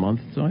end of this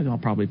month. So I'll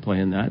probably play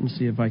in that and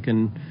see if I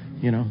can,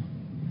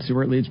 see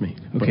where it leads me.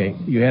 Okay,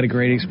 you had a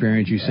great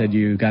experience. You said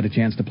you got a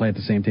chance to play at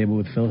the same table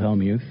with Phil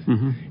Hellmuth.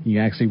 Mm-hmm. You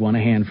actually won a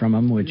hand from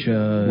him, which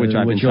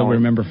you'll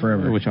remember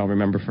forever. Which I'll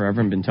remember forever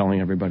and been telling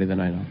everybody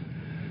that I know.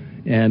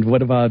 And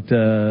what about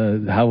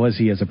how was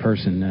he as a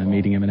person,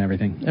 meeting him and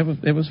everything?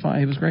 It was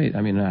fine. It was great.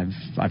 I mean,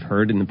 I've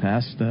heard in the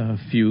past a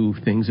few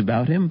things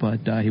about him,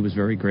 but he was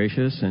very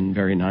gracious and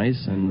very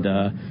nice. And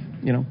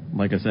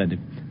like I said,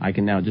 I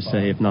can now just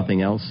say, if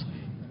nothing else,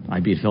 I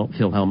beat Phil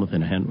Hellmuth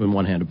in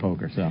one hand of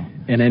poker. So.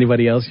 And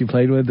anybody else you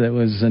played with that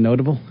was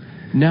notable?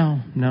 No.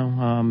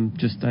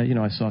 Just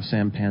I saw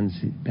Sam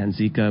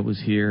Panzica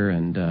was here,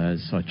 and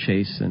saw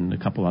Chase and a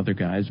couple other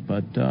guys.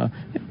 But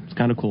it's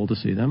kind of cool to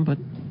see them. But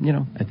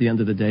at the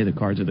end of the day, the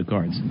cards are the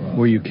cards.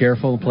 Were you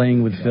careful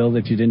playing with Phil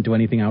that you didn't do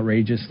anything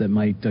outrageous that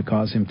might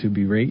cause him to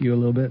berate you a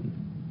little bit?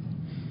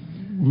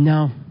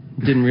 No.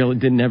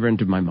 Didn't ever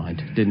enter my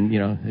mind.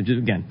 Just,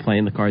 again,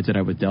 playing the cards that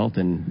I was dealt,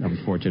 and I was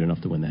fortunate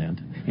enough to win the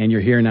hand. And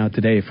you're here now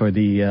today for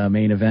the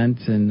main event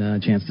and a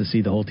chance to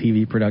see the whole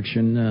TV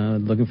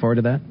production. Looking forward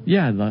to that?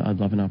 Yeah, I'd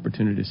love an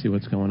opportunity to see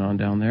what's going on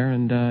down there,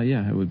 and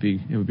it would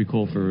be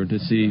cool to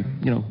see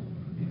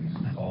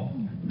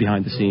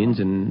behind the scenes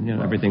and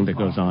everything that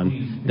goes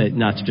on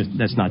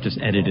that's not just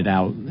edited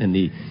out in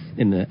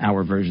the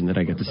hour version that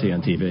I get to see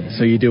on TV.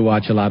 So you do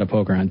watch a lot of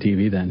poker on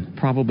TV then?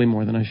 Probably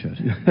more than I should.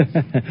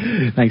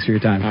 Thanks for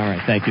your time. All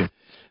right, thank you.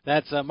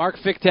 That's Mark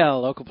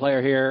Fichtel, local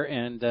player here,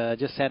 and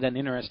just had an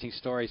interesting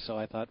story, so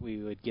I thought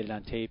we would get it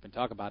on tape and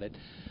talk about it.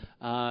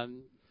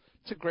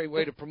 It's a great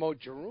way to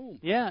promote your room.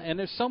 Yeah, and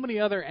there's so many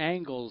other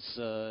angles,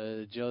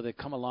 Joe, that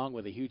come along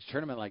with a huge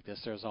tournament like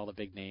this. There's all the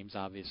big names,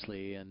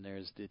 obviously, and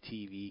there's the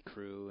TV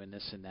crew and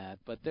this and that.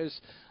 But there's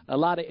a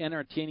lot of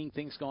entertaining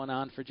things going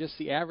on for just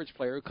the average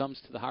player who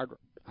comes to the Hard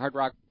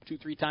Rock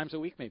 2-3 times a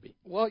week, maybe.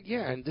 Well,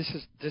 yeah, and this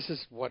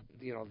is what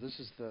this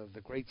is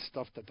the great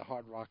stuff that the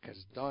Hard Rock has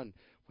done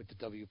with the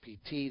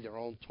WPT, their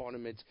own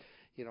tournaments.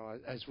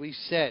 As we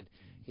said,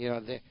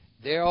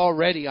 they're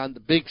already on the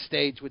big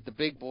stage with the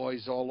big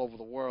boys all over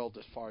the world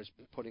as far as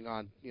putting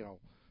on,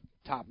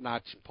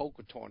 top-notch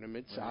poker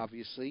tournaments,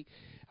 obviously.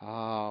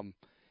 And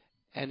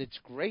it's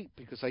great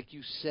because, like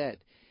you said,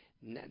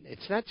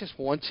 it's not just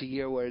once a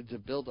year where it's a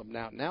build-up.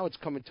 Now it's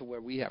coming to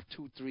where we have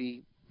 2,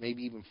 3,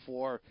 maybe even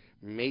 4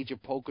 major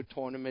poker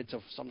tournaments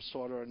of some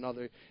sort or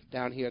another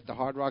down here at the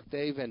Hard Rock,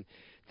 Dave. And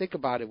think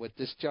about it, what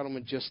this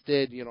gentleman just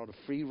did, the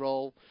free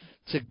roll.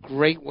 It's a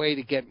great way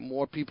to get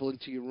more people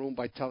into your room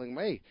by telling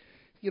them, hey,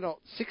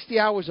 60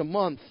 hours a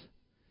month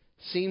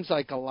seems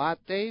like a lot,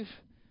 Dave,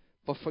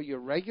 but for your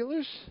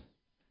regulars,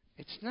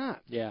 it's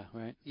not. Yeah,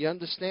 right. You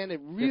understand?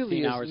 It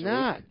really is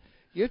not.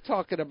 You're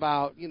talking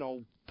about,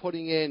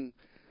 putting in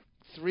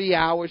 3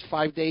 hours,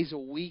 5 days a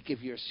week.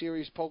 If you're a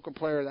serious poker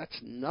player, that's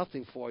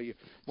nothing for you.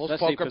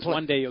 Especially because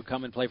one day you'll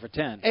come and play for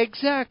 10.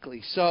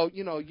 Exactly. So,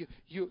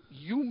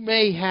 you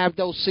may have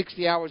those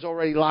 60 hours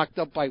already locked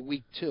up by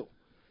week 2.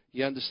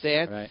 You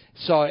understand? Right.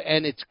 So,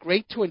 and it's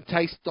great to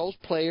entice those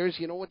players.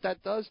 You know what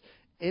that does?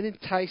 It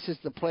entices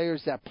the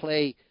players that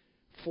play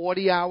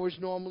 40 hours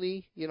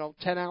normally,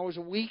 10 hours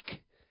a week,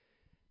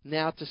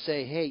 now to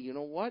say, hey, you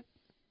know what?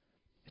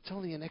 It's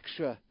only an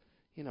extra,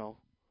 4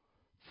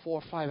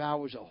 or 5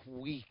 hours a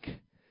week.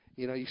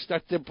 You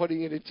start then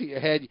putting it into your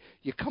head.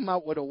 You come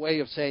out with a way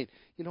of saying,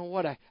 you know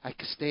what? I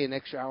could stay an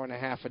extra hour and a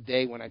half a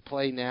day when I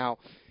play now.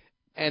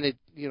 And it,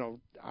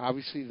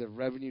 obviously the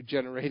revenue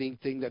generating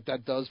thing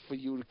that does for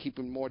you to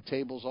keeping more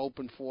tables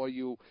open for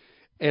you.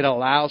 It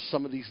allows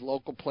some of these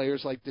local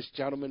players like this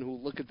gentleman who,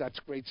 look at that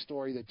great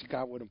story that you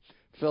got with him.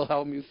 Phil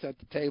Hellmuth at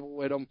the table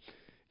with him.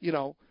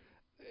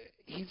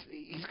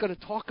 He's going to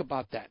talk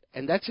about that.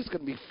 And that's just going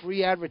to be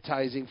free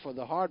advertising for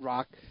the Hard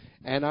Rock.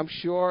 And I'm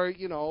sure,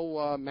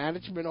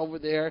 management over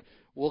there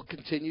will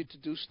continue to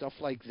do stuff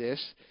like this.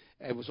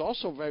 It was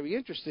also very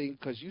interesting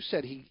because you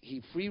said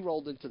he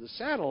free-rolled into the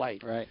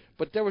satellite. Right.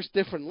 But there was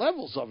different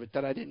levels of it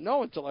that I didn't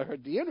know until I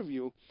heard the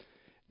interview.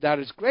 That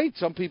is great.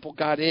 Some people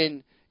got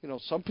in.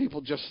 Some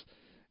people just,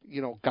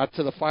 got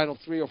to the final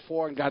 3 or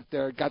 4 and got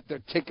their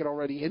ticket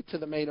already into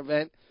the main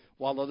event,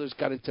 while others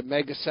got into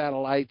mega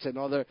satellites and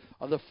other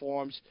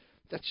forms.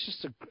 That's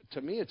just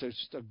to me, it's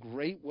just a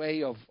great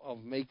way of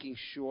making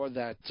sure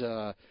that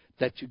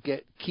you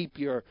keep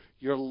your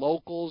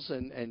locals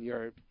and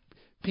your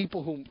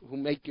people who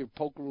make your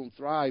poker room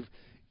thrive,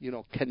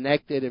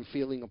 connected and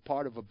feeling a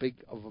part of a big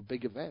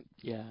event.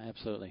 Yeah,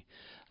 absolutely.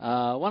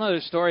 One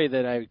other story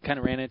that I kind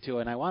of ran into,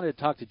 and I wanted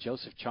to talk to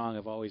Joseph Chong.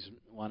 I've always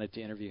wanted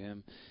to interview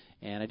him,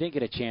 and I didn't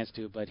get a chance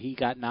to, but he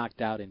got knocked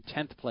out in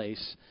 10th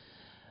place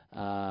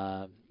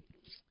in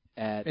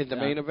the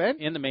main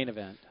event. In the main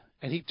event.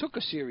 And he took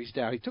a series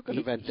down. He took an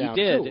event down,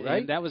 he did, too, right?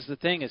 And that was the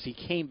thing, is he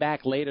came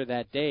back later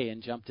that day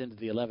and jumped into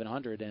the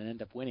 1100 and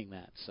ended up winning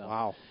that. So,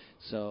 wow.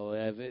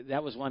 So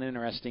that was one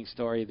interesting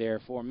story there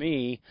for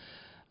me.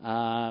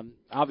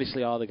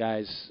 Obviously, all the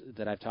guys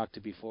that I've talked to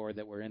before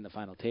that were in the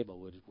final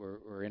table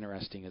were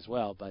interesting as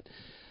well. But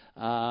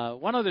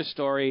one other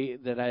story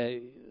that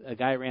a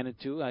guy ran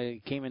into,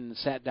 I came in and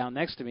sat down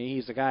next to me.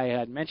 He's the guy I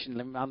had mentioned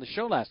him on the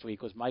show last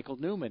week, was Michael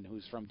Newman,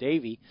 who's from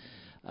Davie.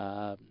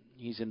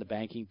 He's in the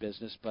banking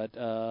business, but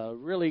a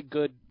really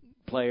good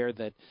player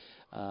that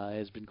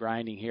has been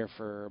grinding here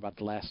for about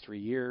the last 3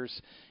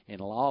 years.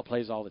 And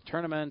plays all the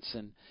tournaments,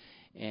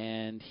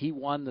 and he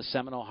won the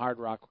Seminole Hard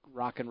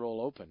Rock and Roll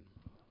Open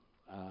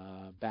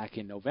back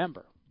in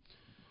November.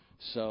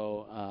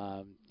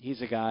 So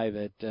he's a guy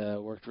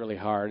that worked really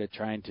hard at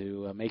trying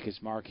to make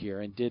his mark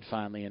here, and did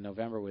finally in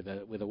November with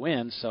a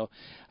win. So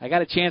I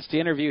got a chance to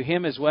interview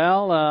him as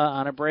well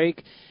on a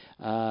break.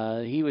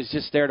 He was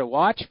just there to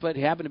watch, but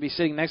he happened to be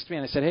sitting next to me,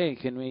 and I said, hey,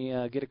 can we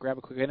grab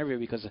a quick interview,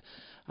 because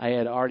I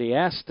had already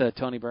asked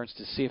Tony Burns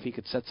to see if he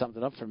could set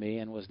something up for me,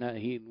 and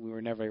we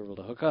were never able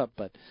to hook up,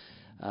 but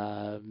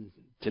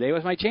today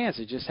was my chance.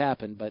 It just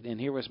happened. And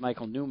here was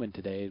Michael Newman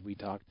today. We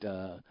talked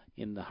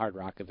in the Hard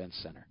Rock Events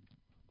Center.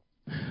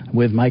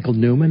 With Michael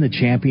Newman, the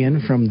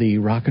champion from the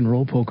Rock and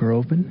Roll Poker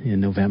Open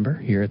in November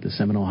here at the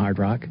Seminole Hard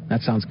Rock.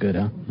 That sounds good,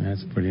 huh?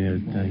 That's pretty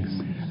good. Thanks.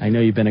 I know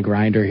you've been a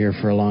grinder here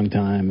for a long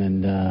time,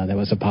 and that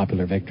was a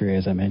popular victory,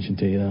 as I mentioned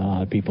to you. A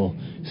lot of people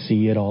see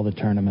you at all the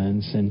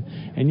tournaments, and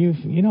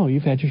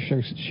you've had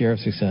your share of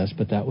success,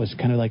 but that was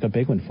kind of like a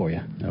big one for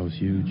you. That was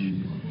huge.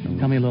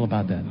 Tell me a little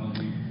about that.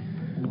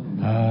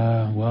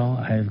 Well,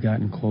 I've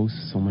gotten close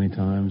so many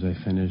times. I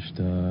finished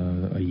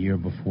a year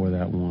before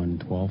that one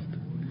 12th.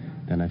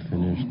 Then I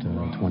finished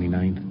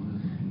 29th,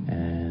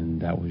 and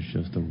that was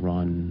just a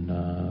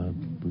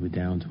run. We were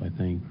down to, I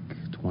think,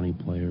 20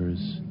 players,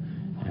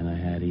 and I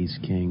had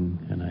ace-king,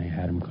 and I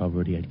had him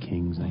covered. He had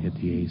kings, and I hit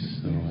the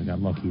ace, so I got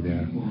lucky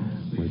there,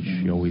 which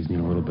you always need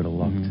a little bit of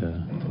luck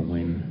to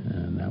win,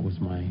 and that was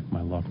my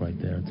luck right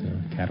there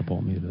to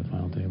catapult me to the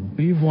final table.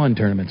 Well, you've won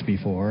tournaments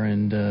before,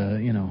 and,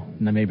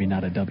 maybe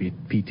not a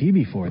WPT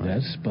before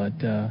this, but,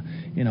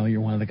 you're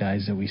one of the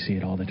guys that we see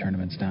at all the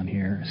tournaments down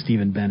here.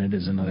 Stephen Bennett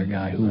is another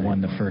guy who won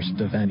the first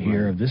event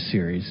here of this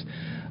series.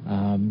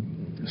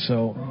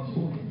 So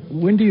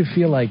when do you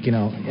feel like,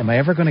 am I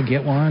ever going to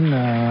get one,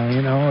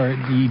 or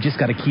you just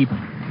got to keep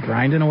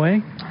grinding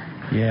away?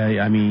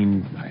 Yeah, I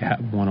mean,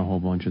 have won a whole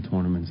bunch of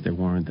tournaments. They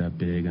weren't that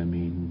big. I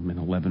mean,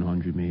 an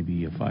 1100,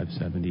 maybe a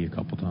 570 a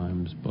couple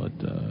times, but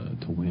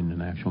to win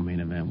an actual main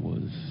event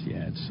was,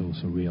 it's so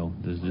surreal.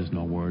 There's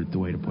no word, the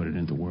way to put it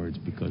into words,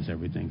 because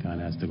everything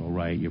kind of has to go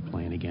right. You're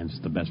playing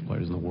against the best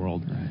players in the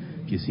world.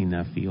 If you've seen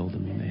that field, I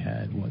mean, they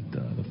had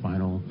the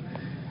final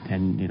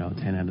 10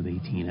 out of the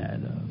 18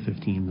 had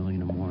 15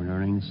 million or more in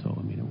earnings. So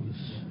I mean,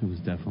 it was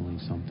definitely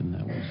something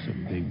that was a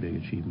big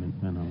achievement,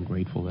 and I'm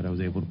grateful that I was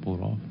able to pull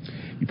it off.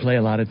 You play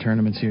a lot of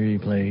tournaments here. You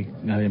play,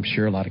 I'm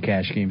sure, a lot of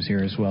cash games here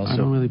as well. I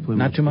don't really play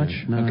not too much.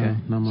 No, okay,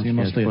 not much. So you're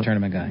mostly a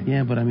tournament guy.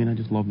 Yeah, but I mean, I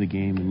just love the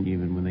game, and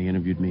even when they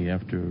interviewed me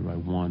after I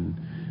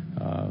won,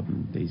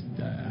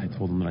 I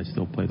told them that I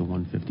still play the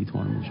 150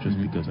 tournaments just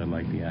because I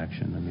like the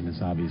action. I mean,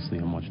 it's obviously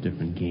a much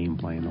different game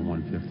playing the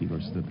 150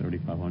 versus the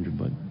 3500,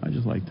 but I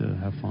just like to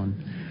have fun.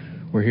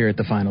 We're here at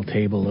the final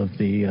table of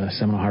the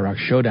Seminole Hard Rock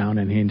Showdown,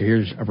 and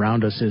here's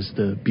around us is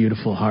the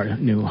beautiful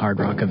new Hard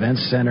Rock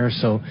Events Center.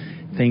 So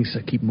things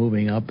keep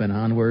moving up and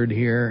onward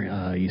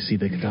here. You see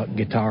the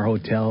Guitar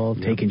Hotel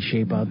taking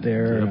shape out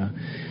there.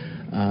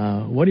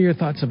 What are your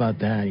thoughts about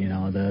that? You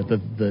know,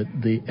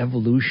 the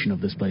evolution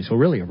of this place, or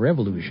really a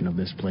revolution of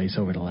this place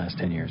over the last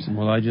 10 years.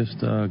 Well, I just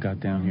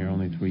got down here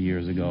only 3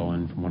 years ago,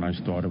 and from when I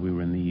started, we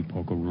were in the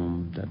poker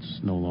room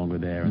that's no longer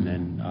there, and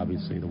then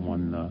obviously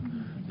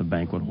the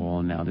banquet hall,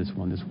 and now this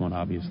one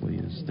obviously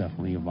has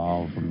definitely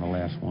evolved from the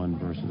last one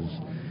versus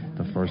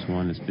the first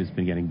one. It's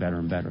been getting better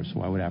and better.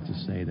 So I would have to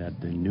say that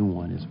the new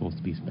one is supposed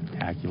to be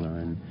spectacular,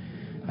 and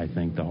I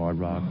think the Hard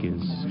Rock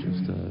is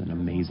just an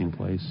amazing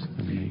place.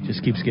 It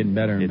just keeps getting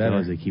better and better.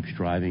 It does. It keeps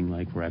striving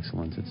for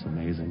excellence. It's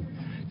amazing.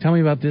 Tell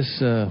me about this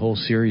whole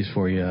series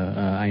for you.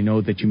 I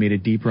know that you made a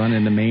deep run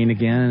in the main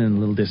again, and a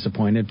little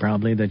disappointed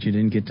probably that you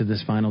didn't get to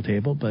this final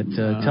table. But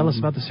tell us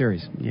about the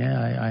series.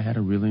 Yeah, I had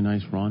a really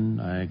nice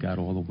run. I got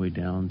all the way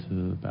down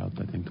to about,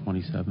 I think,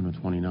 27 or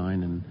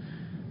 29, and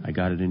I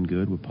got it in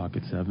good with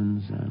pocket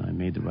sevens, and I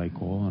made the right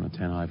call on a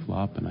 10-high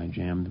flop, and I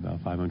jammed about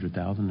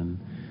 500,000, and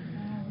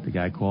the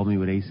guy called me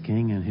with ace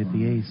king and hit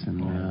the ace,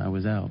 and I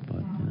was out.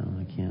 But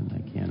I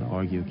can't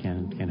argue,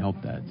 can't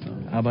help that. So.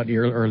 How about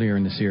earlier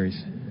in the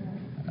series?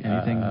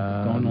 Anything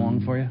going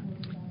along for you?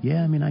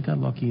 Yeah, I mean, I got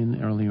lucky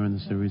earlier in the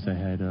series. I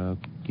had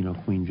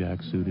queen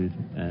jack suited,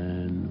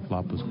 and the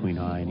flop was queen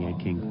high, and he had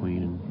king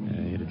queen,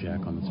 and he hit a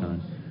jack on the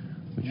turn,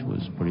 which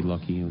was pretty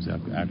lucky. It was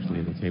actually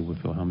at the table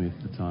with Phil Hellmuth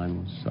at the time.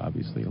 It was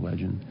obviously a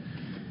legend.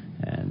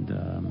 And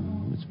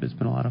it's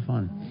been a lot of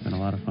fun. It's been a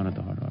lot of fun at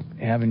the Hard Rock.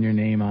 Having your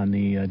name on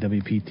the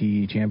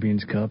WPT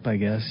Champions Cup, I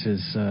guess,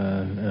 is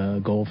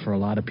a goal for a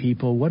lot of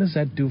people. What does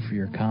that do for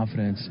your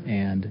confidence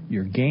and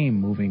your game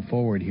moving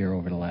forward here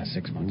over the last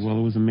 6 months? Well,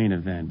 it was a main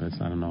event, but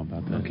I don't know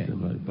about that. Okay.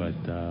 But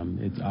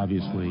it's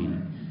obviously,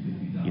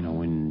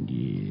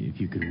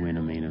 if you could win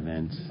a main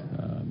event,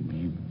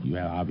 you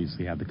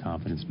obviously have the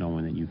confidence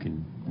knowing that you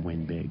can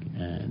win big.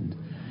 And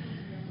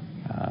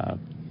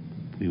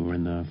we were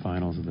in the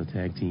finals of the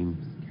tag team,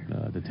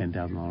 the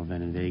 $10,000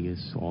 event in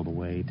Vegas, all the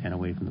way, 10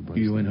 away from the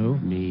bracelet. You and who?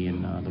 Me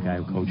and the guy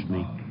who coached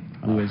me.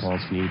 Who is? Paul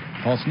Sneed.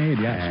 Paul Sneed,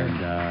 yeah, and,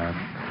 sure.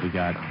 We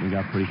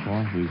got pretty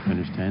far. We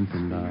finished 10th,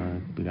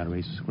 and we got a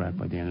race to scrap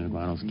by Danny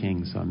Negreanu's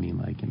king. So, I mean,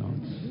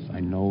 I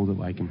know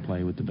that I can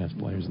play with the best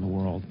players in the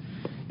world.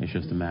 It's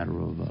just a matter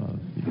of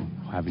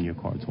having your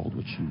cards hold,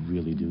 which you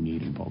really do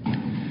need in poker.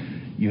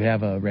 You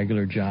have a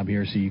regular job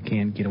here, so you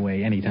can't get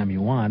away anytime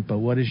you want. But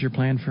what is your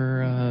plan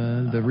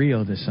for the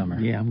Rio this summer?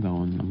 Yeah, I'm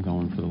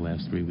going for the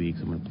last 3 weeks.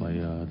 I'm going to play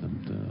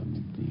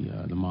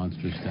the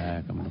Monster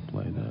Stack. I'm going to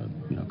play the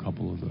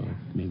couple of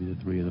maybe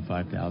the 3 of the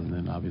 5,000,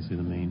 and obviously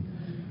the main,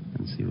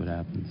 and see what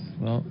happens.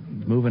 Well,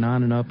 moving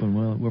on and up,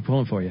 and we're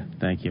pulling for you.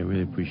 Thank you. I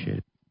really appreciate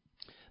it.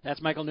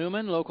 That's Michael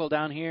Newman, local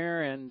down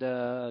here,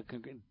 and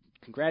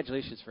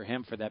congratulations for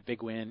him for that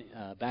big win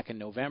back in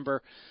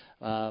November.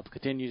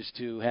 Continues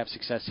to have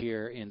success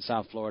here in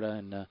South Florida,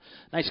 and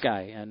nice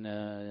guy,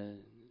 and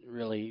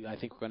really, I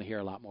think we're going to hear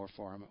a lot more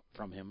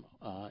from him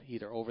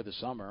either over the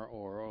summer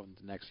or over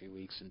the next few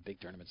weeks in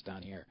big tournaments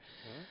down here.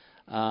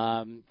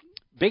 Mm-hmm.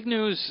 Big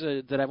news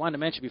that I wanted to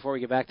mention before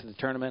we get back to the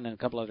tournament and a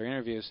couple other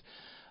interviews.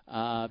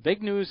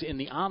 Big news in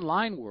the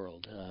online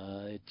world.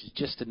 It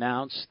just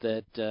announced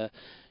that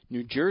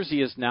New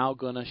Jersey is now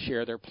going to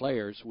share their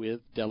players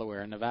with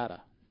Delaware and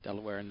Nevada.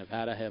 Delaware and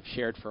Nevada have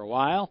shared for a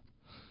while,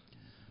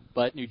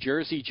 but New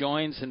Jersey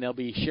joins, and they'll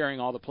be sharing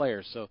all the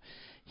players. So,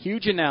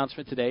 huge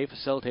announcement today,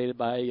 facilitated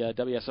by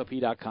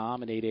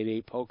WSOP.com and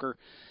 888-POKER.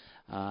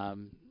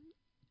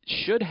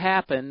 Should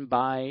happen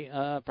by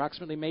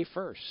approximately May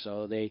 1st.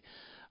 So they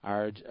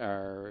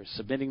are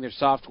submitting their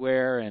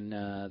software, and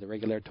the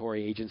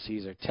regulatory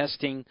agencies are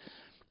testing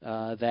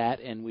that,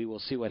 and we will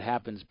see what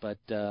happens. But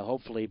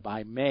hopefully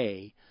by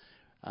May,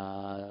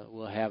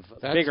 we'll have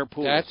bigger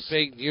pools. That's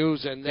big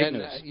news. And big then,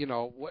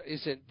 news. what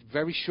is it?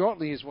 Very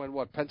shortly is when,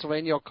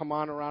 Pennsylvania will come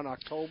on around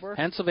October?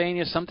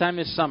 Pennsylvania sometime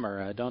this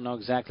summer. I don't know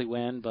exactly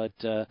when, but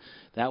that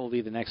will be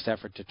the next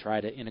effort to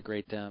try to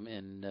integrate them.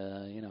 And,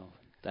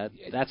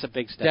 that's a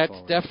big step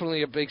forward. That's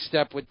definitely a big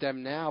step with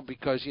them now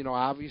because,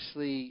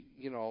 obviously,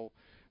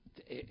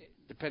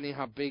 depending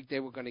how big they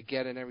were going to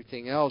get and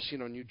everything else,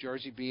 New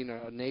Jersey being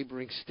a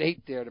neighboring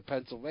state there to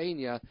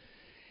Pennsylvania,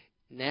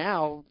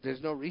 now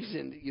there's no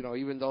reason,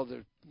 even though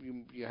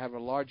you have a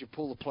larger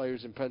pool of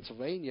players in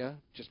Pennsylvania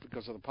just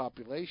because of the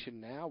population,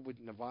 now with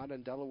Nevada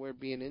and Delaware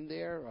being in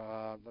there,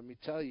 let me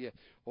tell you,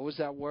 what was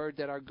that word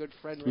that our good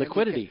friend Randy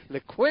liquidity.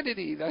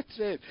 Liquidity, that's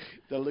it.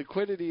 The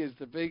liquidity is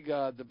the big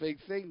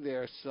thing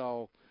there.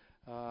 So,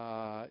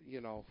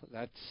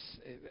 that's.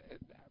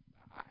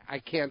 I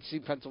can't see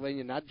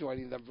Pennsylvania not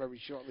joining them very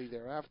shortly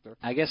thereafter.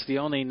 I guess the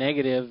only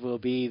negative will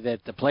be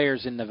that the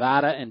players in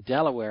Nevada and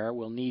Delaware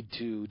will need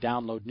to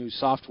download new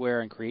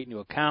software and create new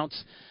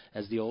accounts,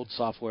 as the old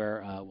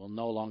software will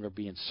no longer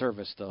be in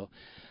service, though.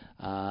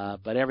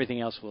 But everything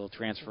else will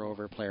transfer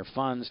over: player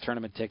funds,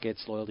 tournament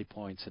tickets, loyalty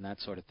points, and that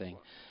sort of thing.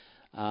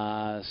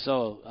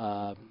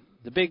 So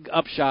the big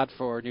upshot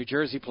for New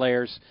Jersey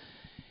players,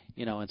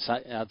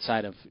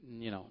 outside of,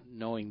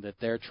 knowing that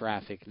their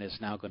traffic is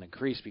now going to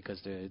increase because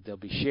they'll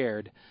be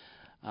shared,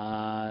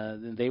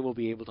 then they will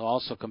be able to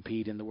also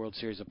compete in the World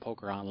Series of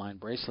Poker online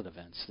bracelet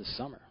events this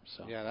summer.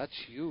 So yeah, that's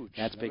huge.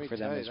 That's big for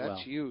them as well.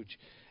 That's huge.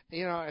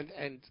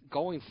 And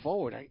going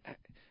forward,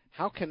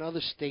 how can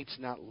other states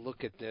not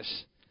look at this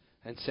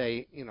and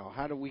say,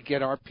 how do we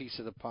get our piece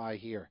of the pie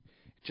here?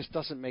 It just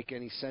doesn't make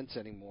any sense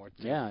anymore.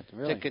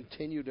 To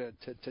continue to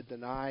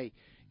deny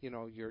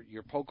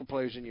your poker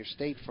players in your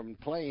state from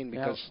playing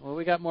because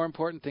we got more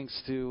important things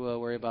to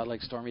worry about,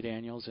 like Stormy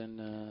Daniels and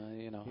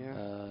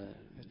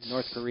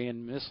North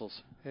Korean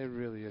missiles. It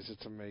really is.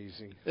 It's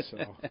amazing. So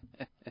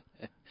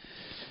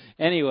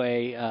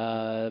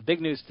anyway,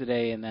 big news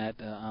today in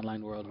that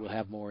online world. We'll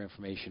have more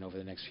information over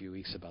the next few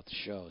weeks about the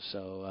show.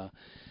 So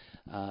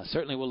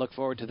certainly we'll look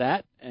forward to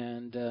that,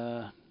 and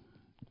we'll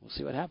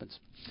see what happens.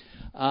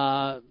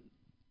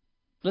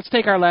 Let's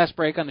take our last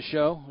break on the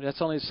show. That's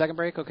only the second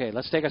break? Okay,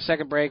 let's take a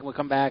second break, and we'll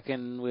come back,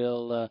 and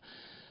we'll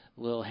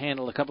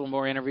handle a couple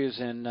more interviews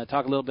and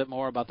talk a little bit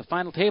more about the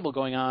final table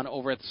going on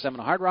over at the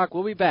Seminole Hard Rock.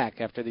 We'll be back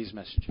after these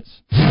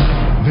messages.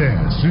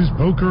 This is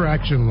Poker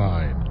Action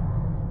Line.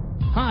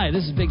 Hi,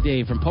 this is Big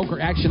Dave from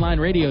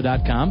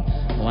PokerActionLineRadio.com.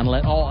 I want to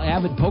let all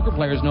avid poker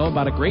players know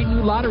about a great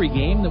new lottery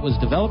game that was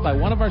developed by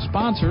one of our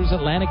sponsors,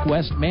 Atlantic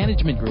West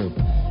Management Group.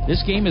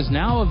 This game is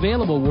now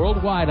available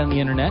worldwide on the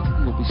Internet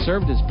and will be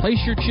served as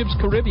Place Your Chips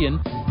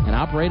Caribbean and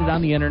operated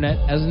on the Internet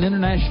as an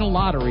international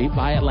lottery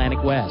by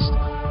Atlantic West.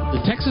 The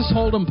Texas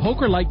Hold'em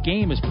poker-like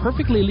game is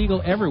perfectly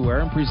legal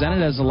everywhere and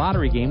presented as a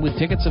lottery game with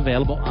tickets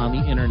available on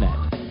the Internet.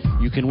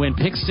 You can win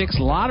Pick 6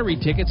 lottery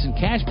tickets and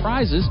cash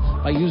prizes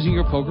by using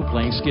your poker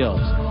playing skills.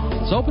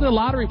 It's open to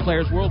lottery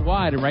players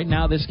worldwide, and right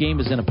now this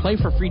game is in a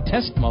play-for-free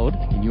test mode,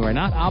 and you are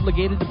not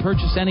obligated to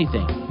purchase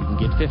anything. You can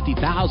get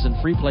 50,000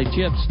 free play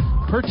chips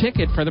per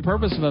ticket for the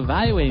purpose of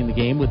evaluating the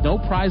game with no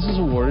prizes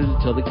awarded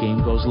until the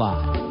game goes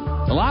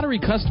live. The lottery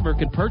customer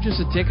can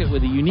purchase a ticket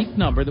with a unique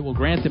number that will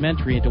grant them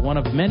entry into one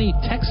of many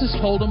Texas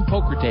Hold'em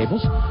poker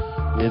tables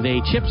with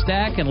a chip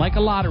stack, and like a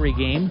lottery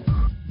game,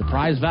 the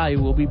prize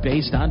value will be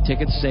based on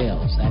ticket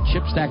sales. That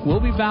chip stack will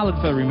be valid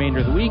for the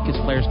remainder of the week, as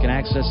players can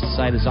access the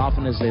site as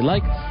often as they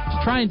like to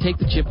try and take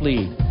the chip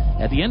lead.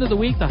 At the end of the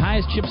week, the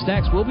highest chip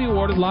stacks will be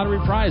awarded lottery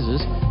prizes,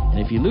 and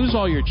if you lose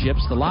all your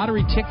chips, the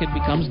lottery ticket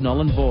becomes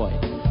null and void.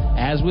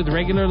 As with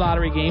regular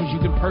lottery games, you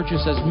can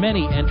purchase as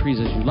many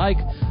entries as you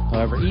like.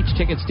 However, each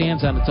ticket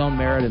stands on its own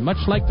merit, and much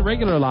like the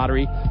regular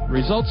lottery, the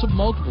results of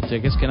multiple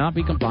tickets cannot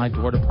be combined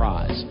toward a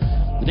prize.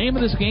 The name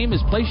of this game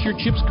is Place Your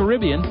Chips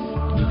Caribbean,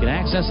 and you can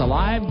access a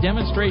live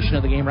demonstration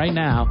of the game right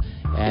now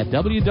at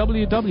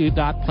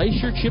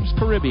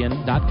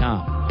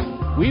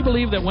www.placeyourchipscaribbean.com. We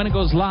believe that when it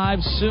goes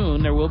live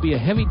soon, there will be a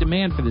heavy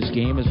demand for this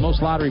game, as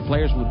most lottery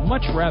players would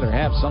much rather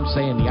have some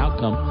say in the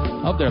outcome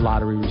of their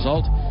lottery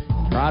result.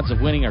 Their odds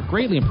of winning are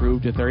greatly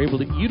improved if they're able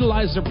to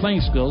utilize their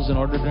playing skills in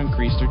order to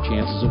increase their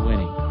chances of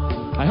winning.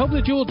 I hope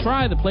that you will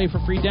try the Play for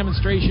Free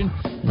demonstration,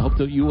 and hope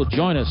that you will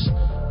join us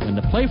when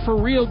the Play for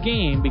Real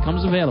game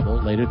becomes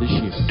available later this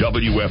year.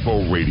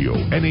 WFO Radio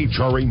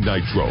NHRA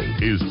Nitro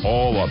is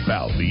all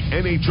about the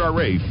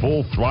NHRA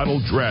Full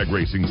Throttle Drag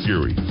Racing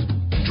Series.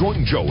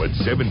 Join Joe at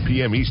 7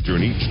 p.m.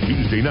 Eastern each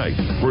Tuesday night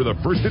for the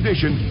first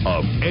edition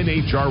of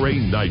NHRA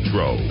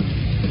Nitro,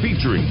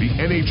 featuring the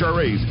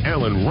NHRA's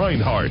Alan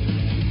Reinhart.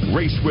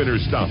 Race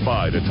winners stop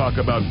by to talk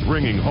about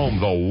bringing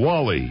home the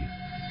Wally.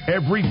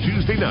 Every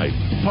Tuesday night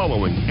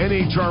following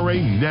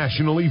NHRA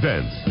national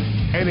events.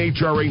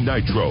 NHRA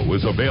Nitro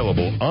is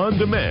available on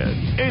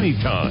demand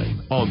anytime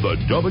on the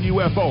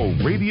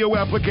WFO radio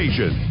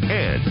application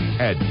and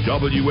at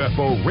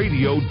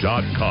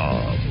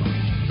WFOradio.com.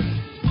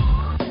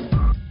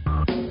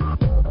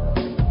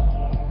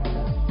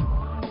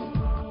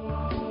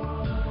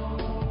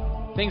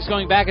 Things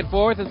going back and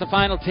forth at the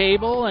final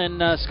table,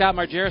 and Scott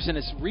Margerison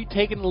has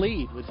retaken the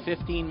lead with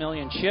 15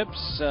 million chips.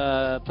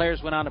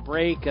 Players went on a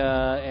break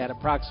at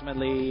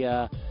approximately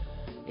 8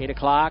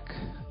 o'clock,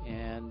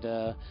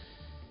 and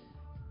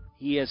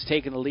he has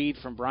taken the lead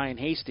from Brian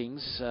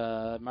Hastings.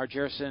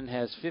 Margerison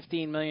has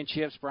 15 million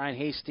chips, Brian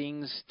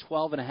Hastings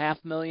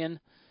 12.5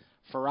 million,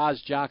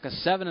 Faraz Jaka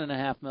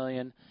 7.5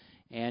 million,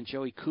 and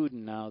Joey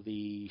Kuden now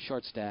the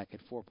short stack at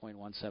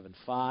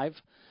 4.175.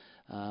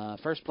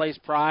 First place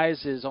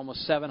prize is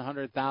almost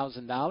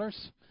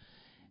 $700,000,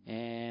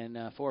 and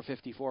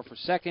 $454 for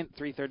second,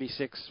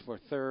 $336 for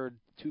third,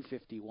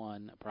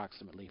 $251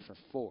 approximately for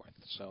fourth.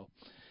 So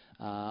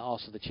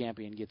also the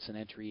champion gets an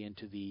entry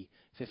into the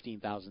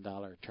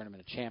 $15,000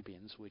 Tournament of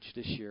Champions, which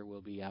this year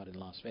will be out in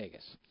Las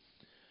Vegas.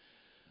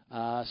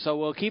 So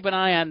we'll keep an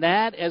eye on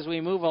that as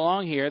we move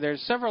along here.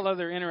 There's several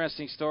other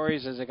interesting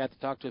stories as I got to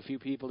talk to a few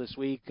people this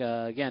week.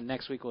 Again,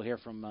 next week we'll hear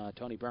from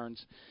Tony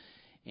Burns.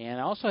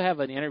 And I also have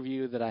an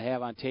interview that I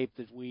have on tape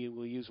that we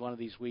will use one of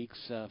these weeks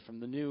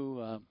from the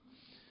new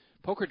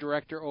poker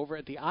director over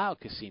at the Isle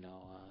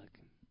Casino,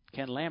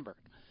 Ken Lambert,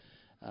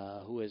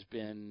 who has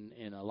been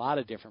in a lot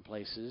of different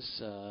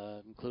places,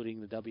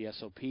 including the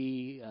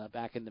WSOP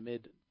back in the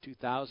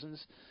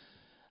mid-2000s.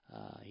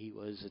 He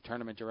was a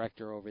tournament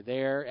director over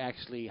there,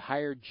 actually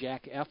hired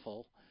Jack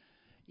Effel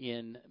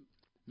in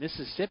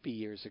Mississippi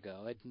years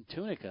ago at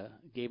Tunica,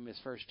 gave him his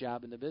first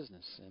job in the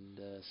business, and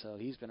so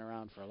he's been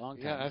around for a long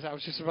time. Yeah, I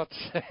was just about to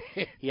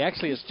say. He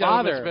actually, his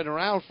father has been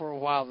around for a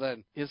while.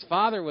 Then his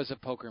father was a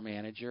poker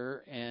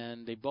manager,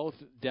 and they both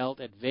dealt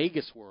at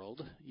Vegas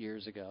World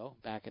years ago,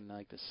 back in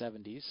like the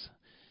 70s.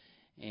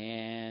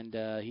 And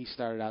he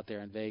started out there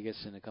in Vegas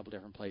in a couple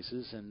different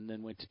places, and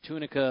then went to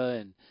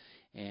Tunica,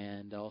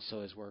 and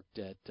also has worked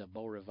at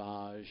Beau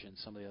Rivage and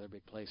some of the other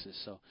big places.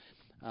 So.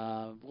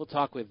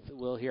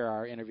 We'll hear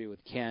our interview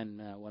with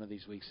Ken one of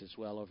these weeks as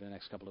well over the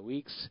next couple of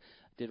weeks.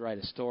 Did write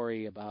a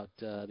story about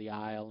the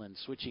Isle and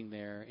switching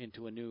there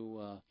into a new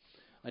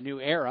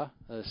era.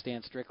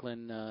 Stan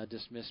Strickland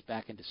dismissed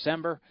back in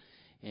December,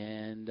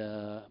 and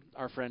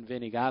our friend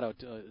Vinny Gatto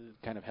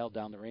kind of held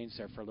down the reins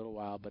there for a little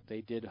while, but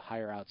they did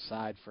hire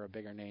outside for a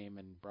bigger name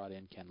and brought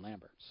in Ken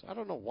Lambert. So. I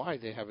don't know why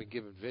they haven't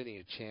given Vinny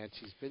a chance.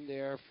 He's been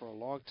there for a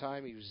long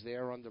time. He was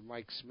there under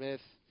Mike Smith,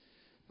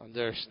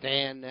 under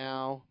Stan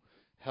now.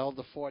 Held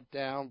the fort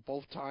down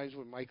both times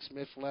when Mike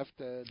Smith left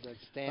the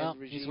Stan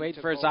regime. He's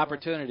waiting for his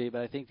opportunity, but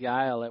I think the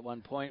Isle at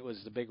one point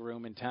was the big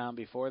room in town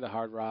before the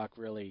Hard Rock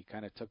really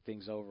kind of took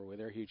things over with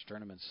their huge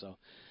tournaments. So,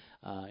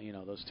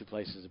 those two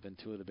places have been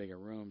two of the bigger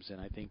rooms,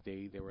 and I think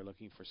they were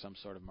looking for some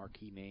sort of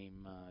marquee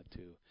name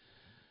to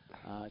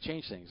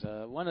change things.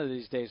 One of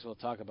these days we'll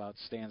talk about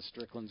Stan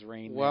Strickland's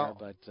reign there.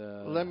 But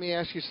let me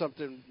ask you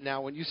something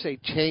now. When you say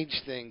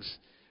change things,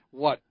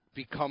 what,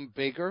 become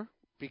bigger?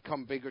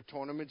 Become bigger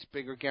tournaments,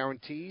 bigger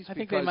guarantees? I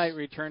think they might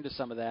return to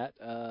some of that.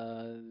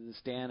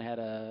 Stan had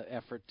an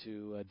effort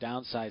to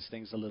downsize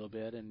things a little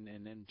bit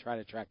and try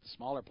to attract the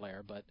smaller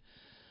player, but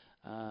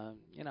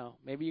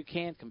maybe you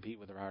can compete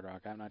with the Hard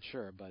Rock. I'm not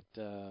sure, but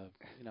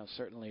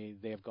certainly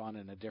they have gone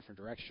in a different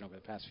direction over the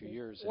past few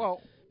years.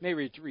 Well, may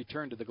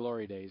return to the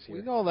glory days here.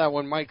 We know that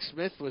when Mike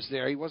Smith was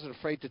there, he wasn't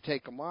afraid to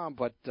take them on,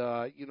 but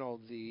the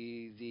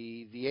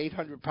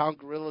 800-pound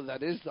gorilla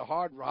that is the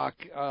Hard Rock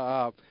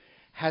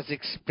has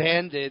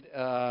expanded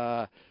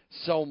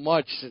so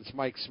much since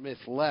Mike Smith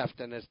left,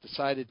 and has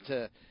decided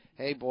to,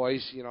 hey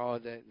boys,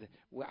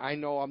 I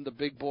know I'm the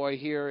big boy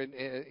here,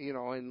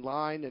 in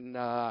line, and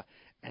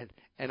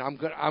I'm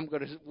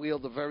gonna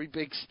wield a very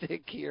big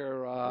stick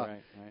here,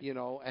 right.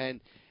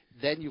 And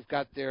then you've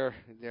got their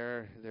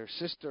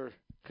sister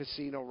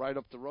casino right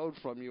up the road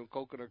from you in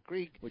Coconut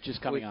Creek, which is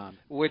coming on,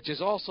 which is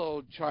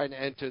also trying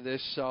to enter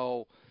this.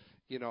 So,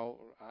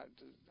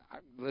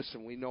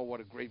 listen, we know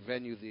what a great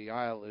venue the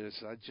Isle is.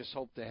 I just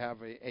hope they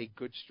have a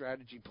good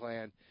strategy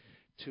plan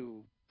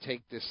to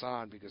take this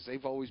on, because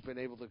they've always been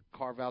able to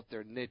carve out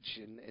their niche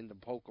in the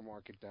poker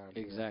market down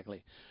here.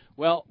 Exactly.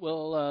 Well,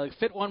 we'll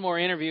fit one more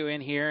interview in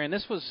here, and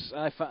this was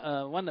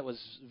one that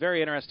was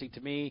very interesting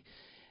to me,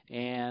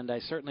 and I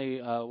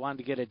certainly wanted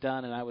to get it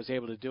done, and I was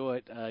able to do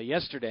it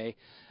yesterday.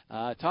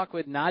 Talk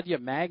with Nadia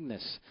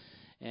Magnus.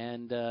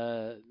 And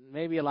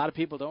maybe a lot of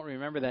people don't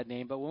remember that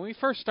name, but when we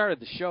first started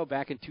the show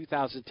back in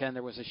 2010,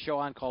 there was a show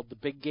on called The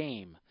Big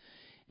Game,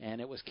 and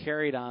it was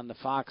carried on the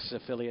Fox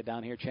affiliate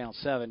down here, Channel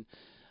 7.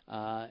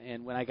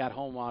 And when I got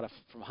home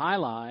from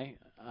Highline,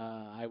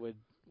 I would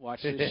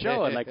watch the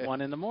show at like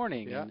 1 in the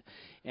morning, yeah.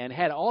 and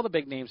had all the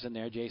big names in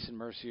there: Jason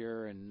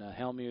Mercier and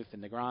Helmuth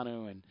and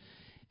Negreanu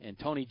and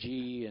Tony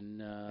G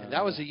and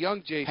that was a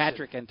young Jason,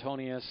 Patrick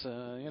Antonius.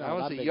 That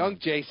was a young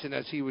Jason,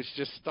 as he was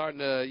just starting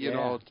to,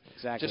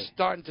 exactly. just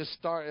starting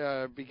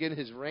to begin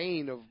his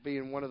reign of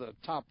being one of the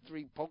top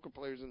 3 poker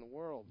players in the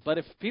world. But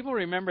if people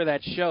remember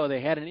that show,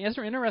 they had an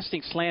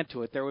interesting slant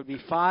to it. There would be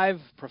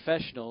 5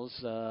 professionals,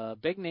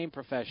 big name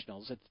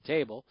professionals, at the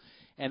table,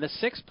 and the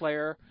 6th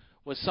player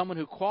was someone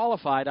who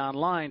qualified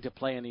online to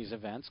play in these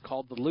events,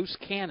 called the Loose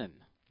Cannon.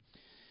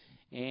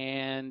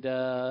 And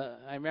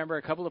I remember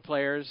a couple of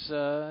players,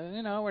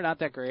 were not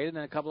that great, and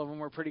then a couple of them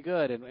were pretty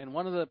good. And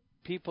one of the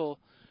people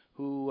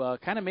who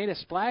kind of made a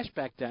splash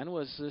back then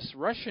was this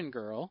Russian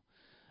girl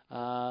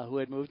who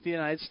had moved to the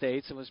United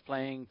States and was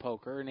playing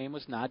poker. Her name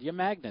was Nadia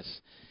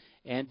Magnus,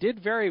 and did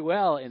very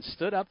well and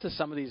stood up to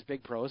some of these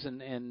big pros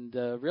and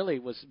really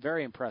was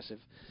very impressive.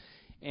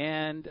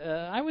 And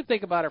I would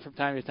think about her from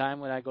time to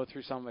time when I go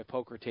through some of my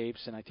poker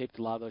tapes, and I taped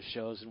a lot of those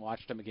shows and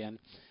watched them again.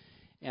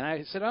 And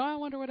I said, I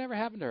wonder whatever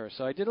happened to her.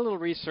 So I did a little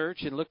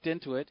research and looked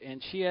into it,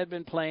 and she had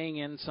been playing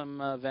in some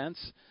events,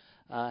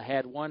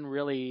 had one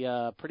really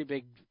pretty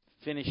big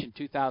finish in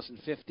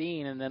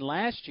 2015, and then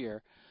last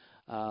year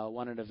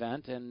won an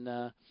event.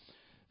 And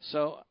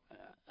so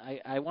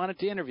I wanted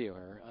to interview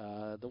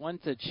her. The one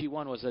that she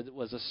won was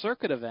a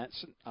circuit event,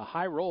 a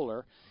high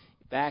roller,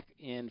 back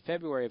in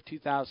February of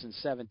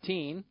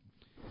 2017,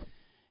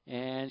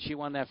 and she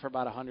won that for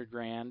about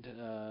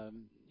 $100,000.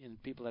 And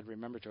people that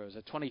remember to her, it was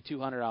a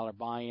 $2,200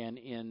 buy-in.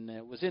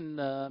 It was in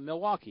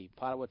Milwaukee,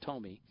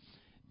 Potawatomi,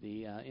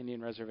 the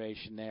Indian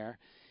reservation there.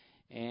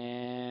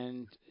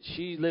 And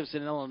she lives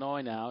in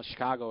Illinois now,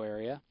 Chicago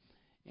area,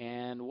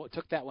 and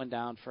took that one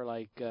down for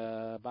like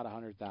about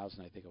 $100,000, I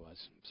think it was.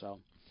 So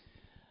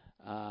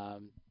I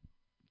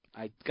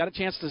got a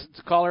chance to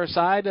call her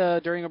aside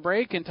during a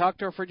break and talk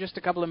to her for just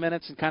a couple of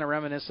minutes and kind of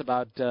reminisce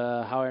about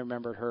how I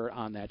remembered her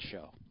on that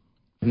show.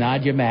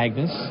 Nadia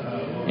Magnus,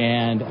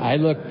 and I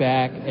look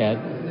back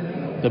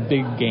at the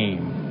big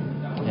game,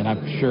 and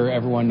I'm sure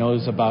everyone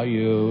knows about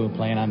you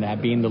playing on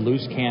that, being the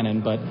loose cannon,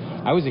 but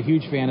I was a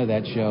huge fan of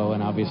that show,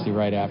 and obviously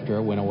right after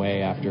it went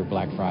away after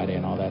Black Friday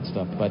and all that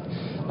stuff, but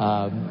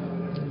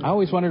I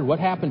always wondered what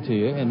happened to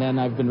you, and then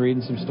I've been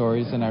reading some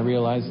stories, and I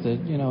realized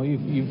that,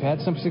 you've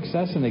had some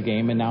success in the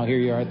game, and now here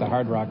you are at the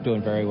Hard Rock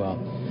doing very well.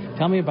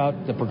 Tell me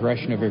about the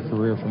progression of your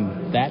career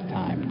from that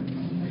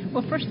time.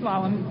 Well, first of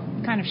all, I'm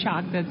kind of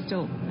shocked that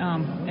still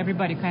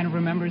everybody kind of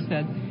remembers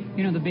that,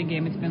 the big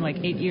game. It's been like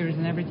 8 years,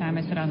 and every time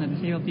I sit on the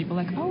table, people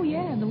are like, oh,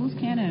 yeah, the loose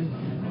cannon,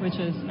 which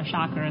is a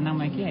shocker. And I'm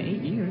like, yeah,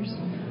 8 years.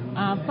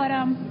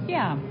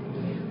 Yeah,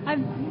 I've,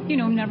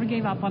 never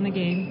gave up on the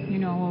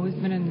game. Always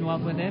been in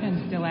love with it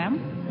and still am.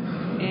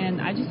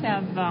 And I just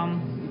have,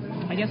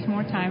 I guess,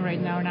 more time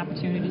right now and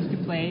opportunities to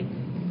play.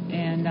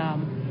 And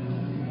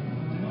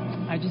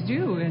I just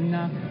do. And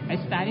I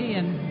study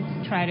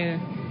and try to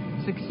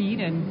succeed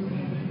and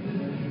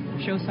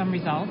show some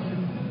results.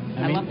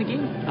 And I love the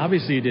game.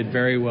 Obviously, you did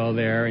very well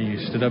there, and you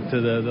stood up to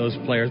those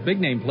players,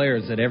 big-name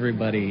players that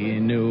everybody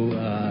knew,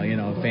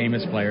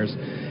 famous players.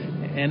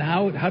 And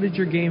how did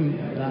your game,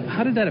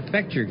 how did that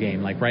affect your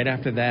game? Like right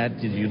after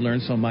that, did you learn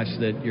so much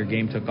that your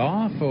game took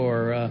off,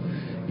 or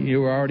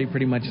you were already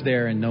pretty much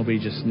there and nobody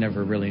just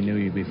never really knew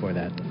you before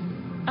that?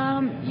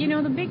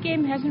 The big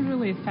game hasn't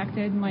really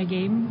affected my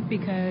game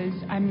because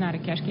I'm not a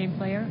cash game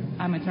player.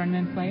 I'm a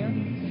tournament player.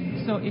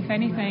 So if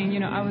anything,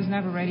 I was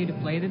never ready to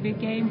play the big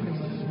game because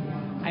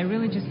I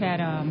really just had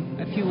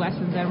a few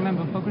lessons. I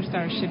remember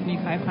PokerStars shipped me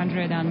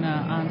 500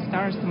 on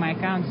stars to my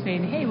account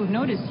saying, hey, we've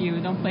noticed you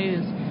don't play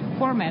this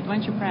format. Why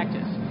don't you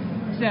practice?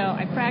 So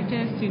I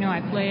practiced,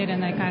 I played,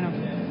 and I kind of,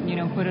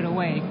 put it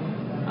away.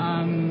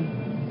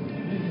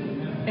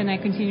 And I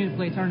continue to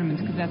play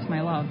tournaments because that's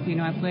my love.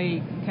 I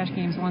play cash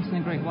games once in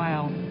a great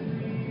while,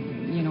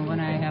 when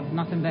I have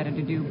nothing better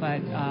to do, but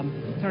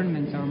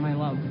tournaments are my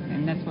love,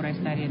 and that's what I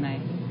study, and I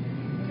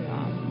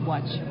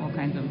watch all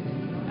kinds of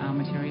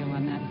material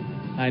on that.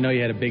 I know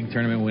you had a big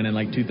tournament win in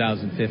like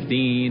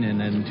 2015, and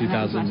then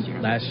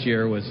last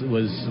year was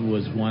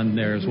one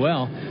there as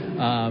well.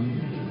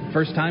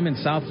 First time in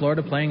South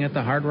Florida playing at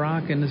the Hard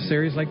Rock in a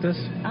series like this?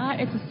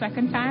 It's the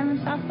second time in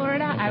South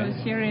Florida. Okay. I was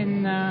here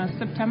in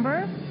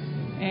September,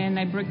 and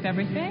I bricked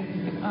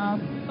everything.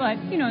 But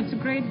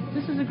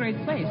this is a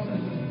great place.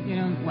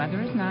 The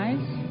weather is nice,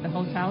 the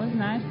hotel is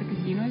nice, the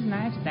casino is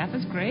nice, staff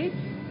is great.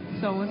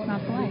 So what's not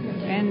to like?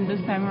 And this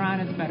time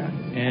around, it's better.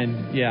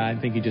 And yeah, I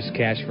think you just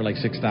cashed for like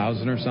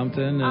 $6,000 or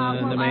something in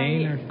the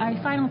main. I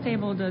final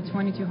tabled the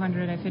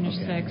 2,200. I finished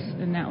sixth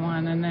in that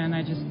one, and then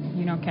I just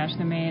cashed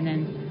the main,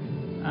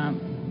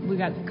 and we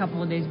got a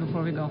couple of days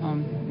before we go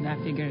home. And I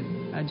figured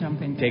I'd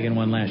jump in. Taking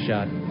one last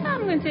shot.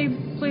 I'm going to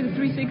play the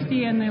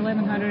 360 and the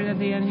 1,100 at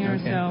the end here.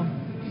 Okay. So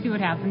see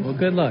what happens. Well,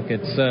 good luck.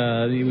 It's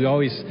we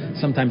always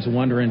sometimes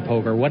wonder in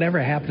poker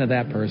whatever happened to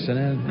that person,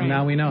 and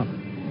now we know.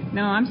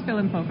 No, I'm still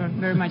in poker,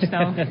 very much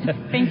so.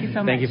 Thank you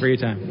so much. Thank you for your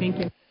time. Thank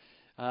you.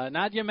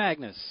 Nadia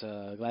Magnus,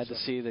 glad to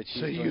see that she's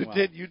doing well.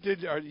 You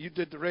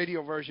did the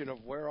radio version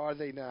of Where Are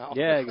They Now?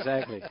 Yeah,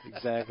 exactly.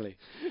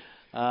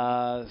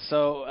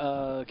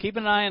 So keep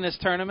an eye on this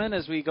tournament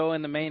as we go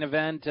in the main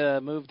event.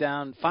 Move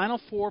down. Final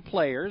four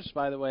players,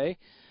 by the way.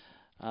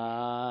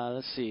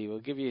 Let's see.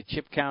 We'll give you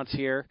chip counts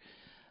here.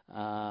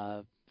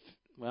 Well,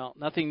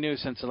 nothing new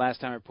since the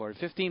last time I reported.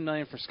 $15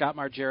 million for Scott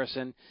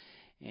Margerison.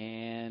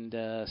 And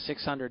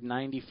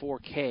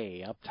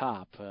 $694K up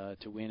top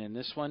to win in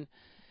this one.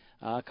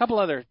 A couple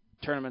other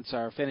tournaments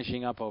are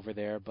finishing up over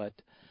there, but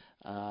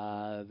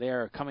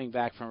they're coming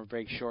back from a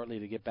break shortly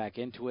to get back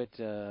into it.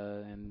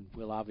 And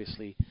we'll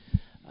obviously,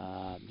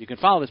 you can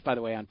follow this, by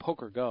the way, on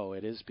Poker Go.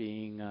 It is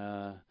being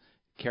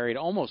carried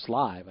almost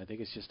live. I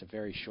think it's just a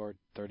very short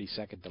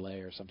 30-second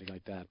delay or something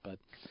like that. But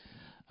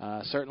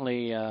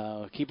certainly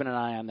keeping an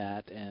eye on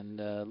that,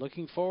 and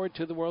looking forward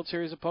to the World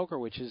Series of Poker,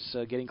 which is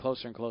getting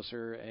closer and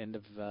closer. End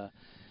of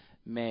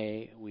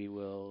May, we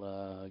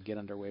will get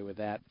underway with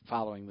that,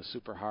 following the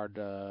super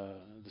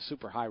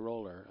high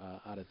roller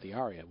out at the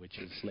Aria, which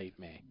is late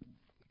May.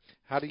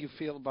 How do you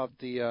feel about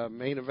the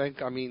main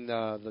event? I mean,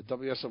 the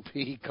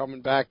WSOP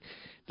coming back.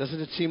 Doesn't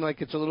it seem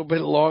like it's a little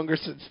bit longer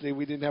since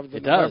we didn't have the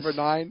November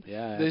 9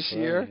 this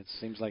year? It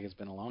seems like it's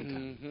been a long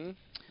time. Mm-hmm.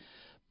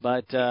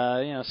 But,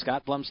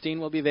 Scott Blumstein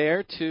will be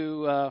there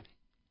to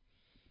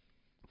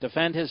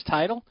defend his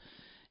title.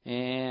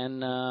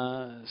 And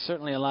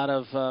certainly a lot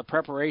of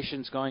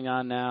preparations going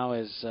on now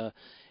as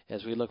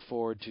we look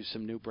forward to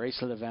some new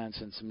bracelet events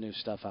and some new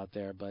stuff out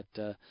there. But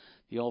the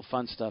old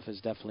fun stuff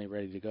is definitely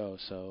ready to go.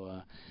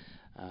 So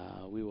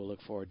we will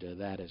look forward to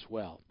that as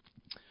well.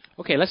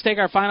 Okay, let's take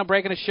our final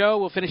break in the show.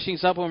 We'll finish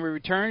things up when we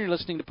return. You're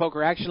listening to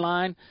Poker Action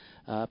Line.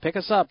 Pick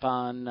us up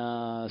on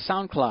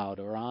SoundCloud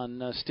or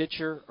on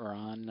Stitcher or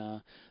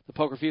on the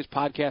Poker Fuse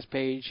podcast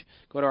page.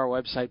 Go to our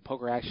website,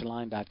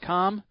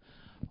 pokeractionline.com,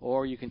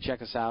 or you can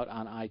check us out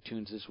on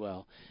iTunes as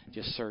well.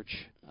 Just search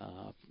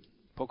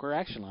Poker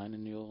Action Line,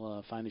 and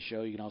you'll find the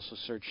show. You can also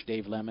search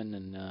Dave Lemon,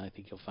 and I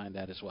think you'll find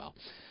that as well.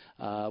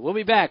 We'll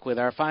be back with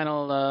our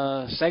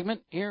final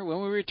segment here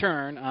when we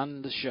return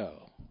on the show.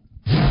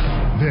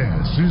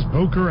 This is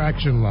Poker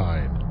Action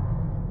Line.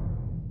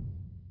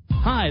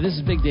 Hi, this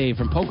is Big Dave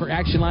from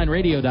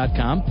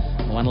PokerActionLineRadio.com.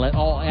 I want to let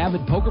all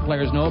avid poker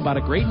players know about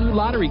a great new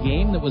lottery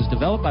game that was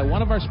developed by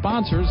one of our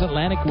sponsors,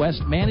 Atlantic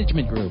West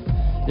Management Group.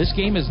 This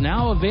game is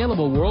now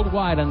available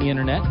worldwide on the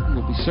Internet and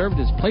will be served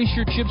as Place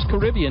Your Chips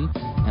Caribbean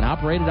and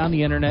operated on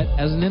the Internet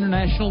as an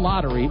international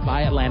lottery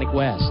by Atlantic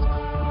West.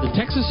 The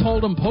Texas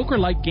Hold'em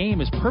poker-like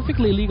game is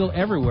perfectly legal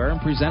everywhere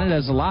and presented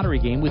as a lottery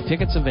game with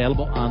tickets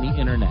available on the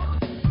Internet.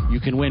 You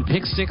can win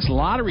Pick 6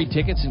 lottery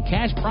tickets and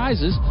cash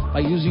prizes by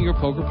using your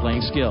poker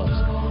playing skills.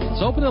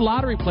 It's open to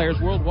lottery players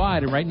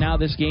worldwide, and right now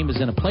this game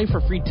is in a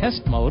play-for-free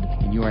test mode,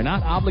 and you are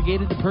not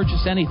obligated to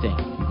purchase anything.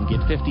 You can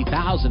get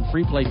 50,000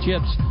 free play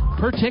chips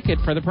per ticket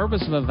for the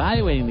purpose of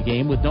evaluating the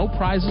game with no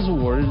prizes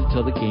awarded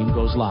until the game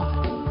goes live.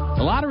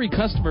 The lottery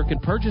customer can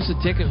purchase a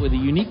ticket with a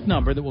unique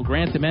number that will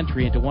grant them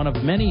entry into one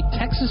of many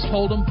Texas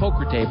Hold'em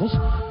poker tables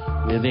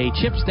with a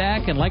chip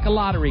stack, and like a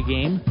lottery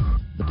game,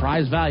 the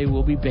prize value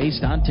will be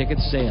based on ticket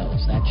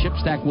sales. That chip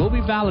stack will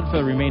be valid for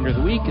the remainder of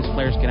the week, as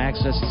players can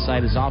access the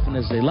site as often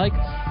as they like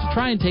to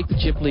try and take the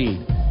chip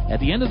lead. At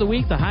the end of the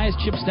week, the highest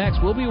chip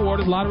stacks will be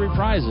awarded lottery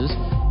prizes,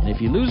 and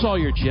if you lose all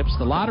your chips,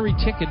 the lottery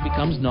ticket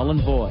becomes null and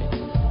void.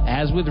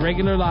 As with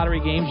regular lottery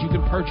games, you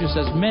can purchase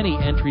as many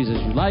entries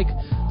as you like.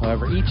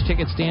 However, each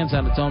ticket stands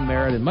on its own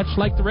merit, and much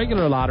like the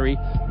regular lottery,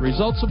 the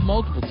results of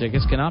multiple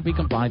tickets cannot be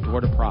combined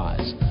toward a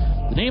prize.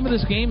 The name of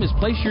this game is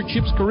Place Your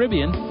Chips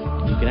Caribbean.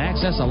 You can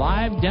access a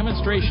live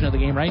demonstration of the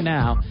game right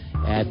now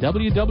at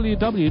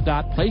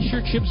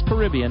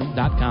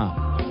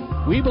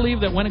www.placeyourchipscaribbean.com. We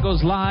believe that when it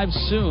goes live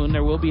soon,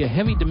 there will be a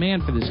heavy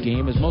demand for this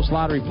game, as most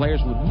lottery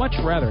players would much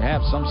rather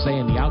have some say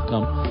in the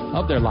outcome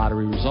of their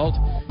lottery result.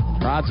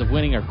 Their odds of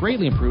winning are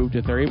greatly improved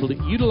if they're able to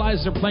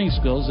utilize their playing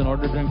skills in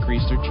order to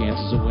increase their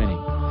chances of winning.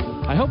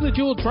 I hope that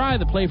you will try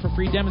the Play for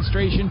Free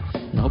demonstration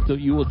and hope that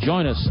you will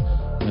join us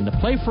when the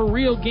Play for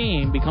Real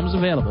game becomes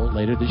available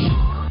later this year.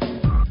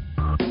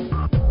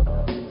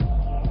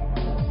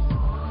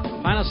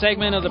 Final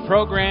segment of the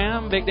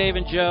program, Big Dave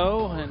and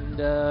Joe, and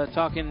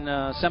talking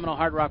Seminole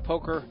Hard Rock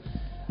Poker,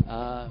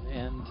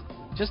 and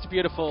just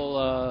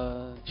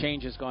beautiful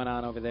changes going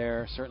on over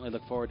there. Certainly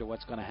look forward to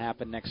what's going to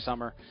happen next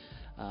summer.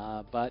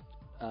 But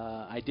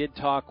I did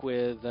talk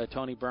with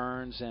Tony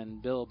Burns and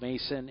Bill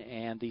Mason,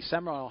 and the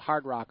Seminole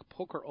Hard Rock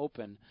Poker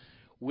Open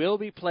will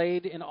be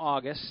played in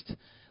August.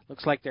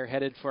 Looks like they're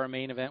headed for a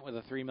main event with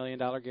a $3 million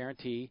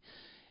guarantee,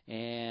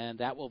 and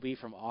that will be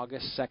from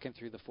August 2nd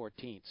through the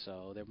 14th.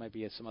 So there might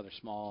be some other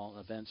small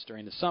events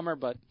during the summer,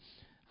 but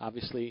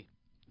obviously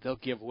they'll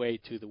give way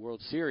to the World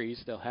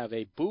Series. They'll have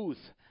a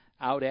booth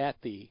out at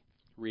the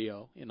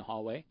Rio in the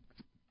hallway.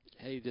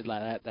 They did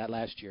that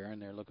last year, and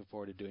they're looking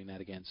forward to doing that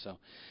again. So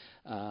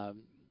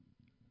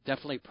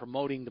definitely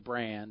promoting the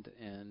brand,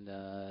 and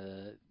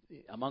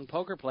among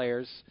poker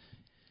players,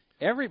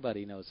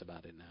 everybody knows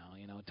about it now.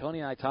 You know, Tony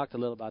and I talked a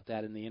little about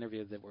that in the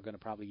interview that we're going to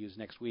probably use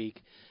next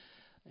week.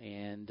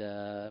 And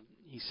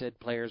he said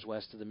players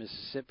west of the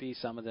Mississippi,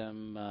 some of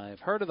them have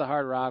heard of the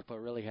Hard Rock but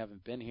really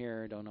haven't been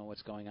here, don't know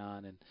what's going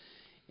on.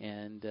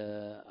 And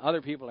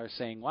other people are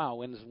saying, wow,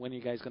 when are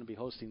you guys going to be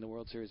hosting the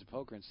World Series of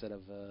Poker instead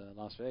of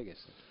Las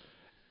Vegas?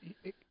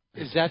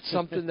 Is that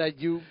something that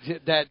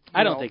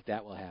I don't think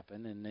that will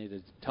happen, and neither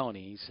did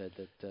Tony. He said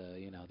that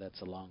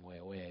that's a long way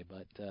away.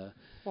 But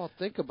well,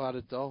 think about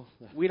it though.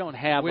 We don't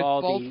have with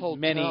all both the hotels,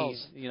 many.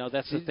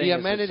 That's the thing. The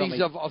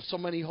amenities of so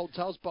many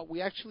hotels, but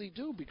we actually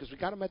do because we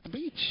got them at the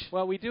beach.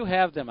 Well, we do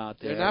have them out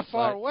there. They're not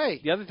far away.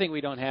 The other thing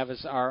we don't have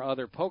is our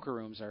other poker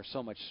rooms are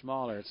so much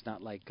smaller. It's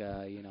not like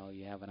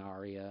you have an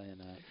Aria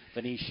and a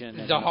Venetian.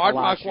 And the Hard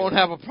Rock won't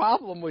have a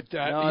problem with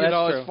that.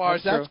 No, as far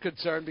as that's true.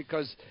 concerned,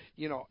 because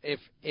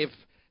if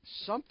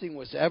something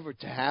was ever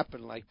to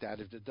happen like that,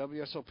 if the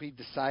WSOP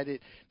decided,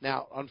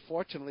 now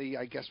unfortunately,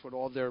 I guess with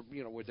all their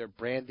with their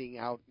branding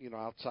out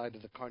outside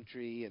of the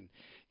country and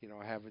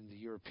having the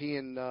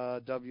European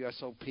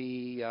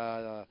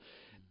WSOP,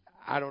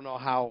 I don't know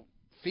how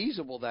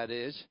feasible that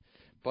is,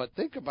 But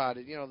think about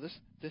it.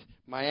 This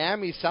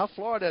Miami, South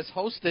Florida has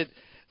hosted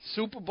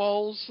Super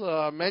Bowls,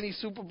 many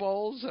Super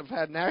Bowls. Have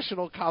had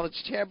national college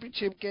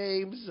championship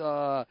games.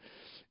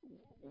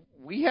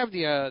 We have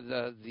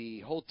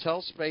the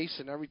hotel space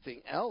and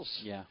everything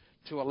else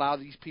to allow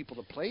these people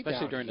to play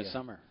especially down during here. the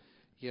summer.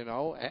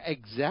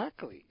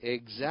 Exactly.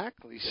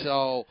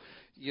 So,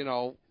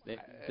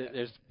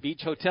 there's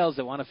beach hotels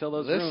that want to fill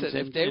those rooms.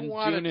 If they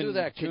want to do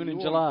that, June and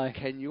July.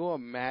 Can you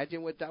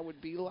imagine what that would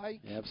be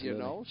like?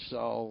 Absolutely.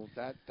 So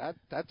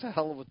that's a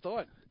hell of a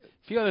thought.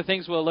 A few other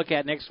things we'll look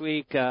at next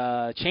week.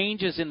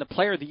 Changes in the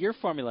Player of the Year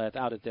formula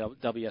out at the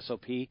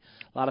WSOP.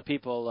 A lot of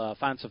people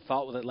found some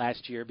fault with it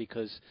last year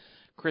because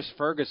Chris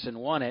Ferguson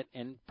won it,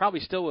 and probably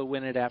still will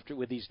win it after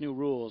with these new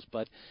rules.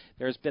 But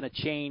there's been a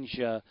change.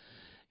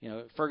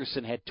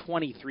 Ferguson had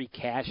 23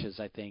 cashes,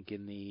 I think,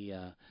 in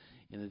the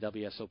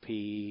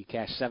WSOP.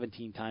 Cashed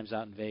 17 times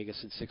out in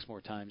Vegas and 6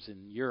 more times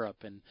in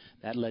Europe, and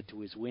that led to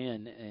his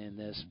win. And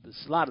a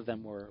lot of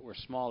them were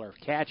smaller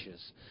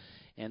catches.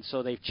 And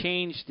so they've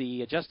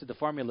adjusted the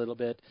formula a little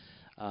bit,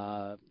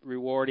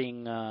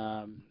 rewarding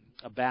a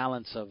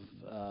balance of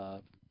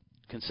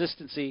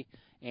consistency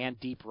and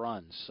deep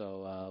runs.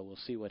 So we'll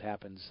see what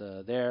happens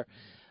there.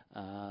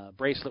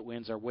 Bracelet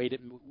wins are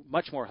weighted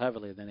much more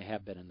heavily than they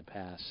have been in the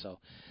past. So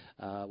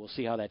we'll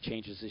see how that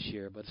changes this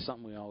year. But it's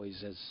something we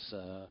always, as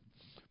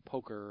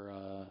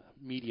poker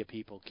media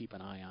people, keep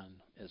an eye on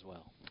as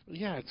well.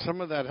 Yeah,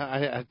 some of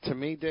that, to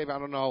me, Dave, I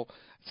don't know.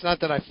 It's not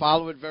that I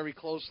follow it very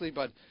closely,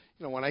 but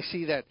when I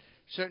see that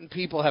certain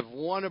people have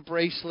won a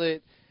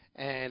bracelet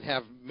and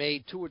have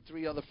made 2 or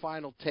 3 other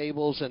final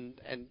tables, and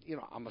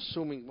I'm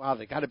assuming, wow,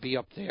 they got to be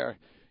up there.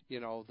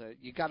 That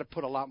you got to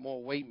put a lot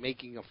more weight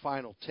making a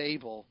final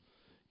table,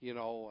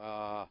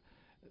 and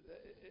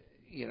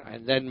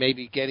then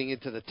maybe getting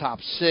into the top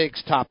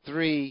 6, top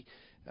 3.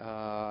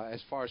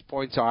 As far as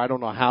points are, I don't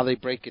know how they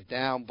break it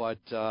down, but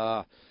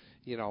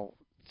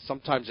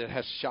sometimes it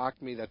has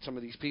shocked me that some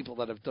of these people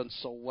that have done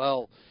so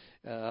well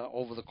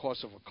over the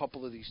course of a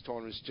couple of these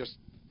tournaments, just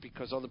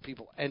because other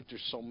people enter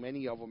so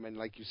many of them, and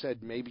like you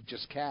said, maybe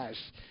just cash.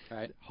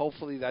 Right.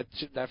 Hopefully that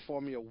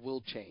formula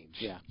will change.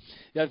 Yeah.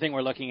 The other thing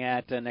we're looking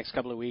at the next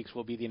couple of weeks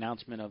will be the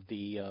announcement of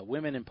the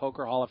Women in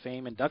Poker Hall of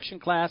Fame induction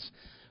class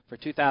for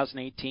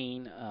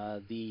 2018.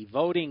 The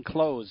voting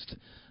closed,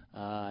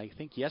 I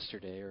think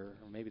yesterday or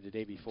maybe the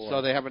day before.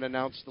 So they haven't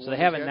announced the. So they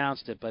haven't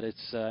announced it, but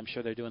it's. I'm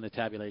sure they're doing the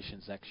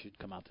tabulations. That should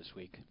come out this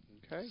week.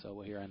 Okay. So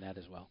we'll hear on that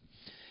as well.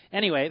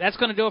 Anyway, that's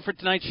going to do it for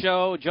tonight's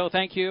show. Joe,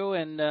 thank you,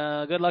 and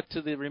good luck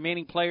to the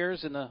remaining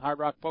players in the Hard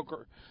Rock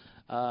Poker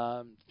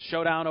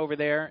Showdown over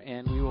there,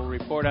 and we will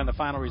report on the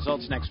final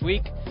results next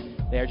week.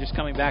 They are just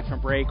coming back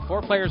from break.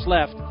 4 players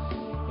left,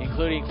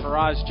 including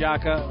Faraz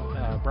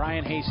Jaka,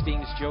 Brian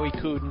Hastings, Joey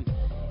Cooden,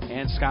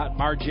 and Scott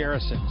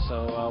Margerison.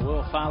 So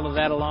we'll follow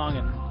that along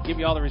and give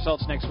you all the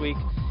results next week.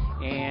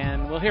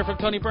 And we'll hear from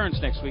Tony Burns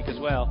next week as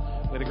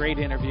well with a great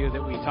interview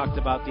that we talked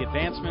about the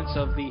advancements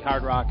of the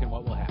Hard Rock and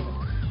what will happen.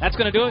 That's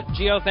going to do it.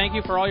 Gio, thank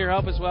you for all your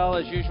help as well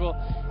as usual.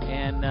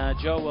 And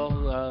Joe,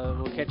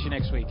 we'll catch you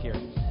next week here.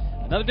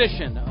 Another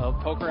edition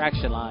of Poker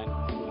Action Line.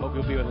 Hope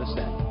you'll be with us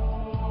then.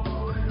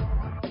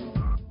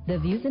 The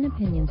views and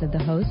opinions of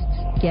the hosts,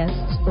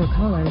 guests, or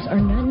callers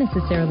are not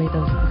necessarily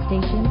those of the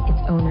station,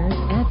 its owners,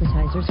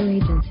 advertisers, or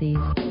agencies.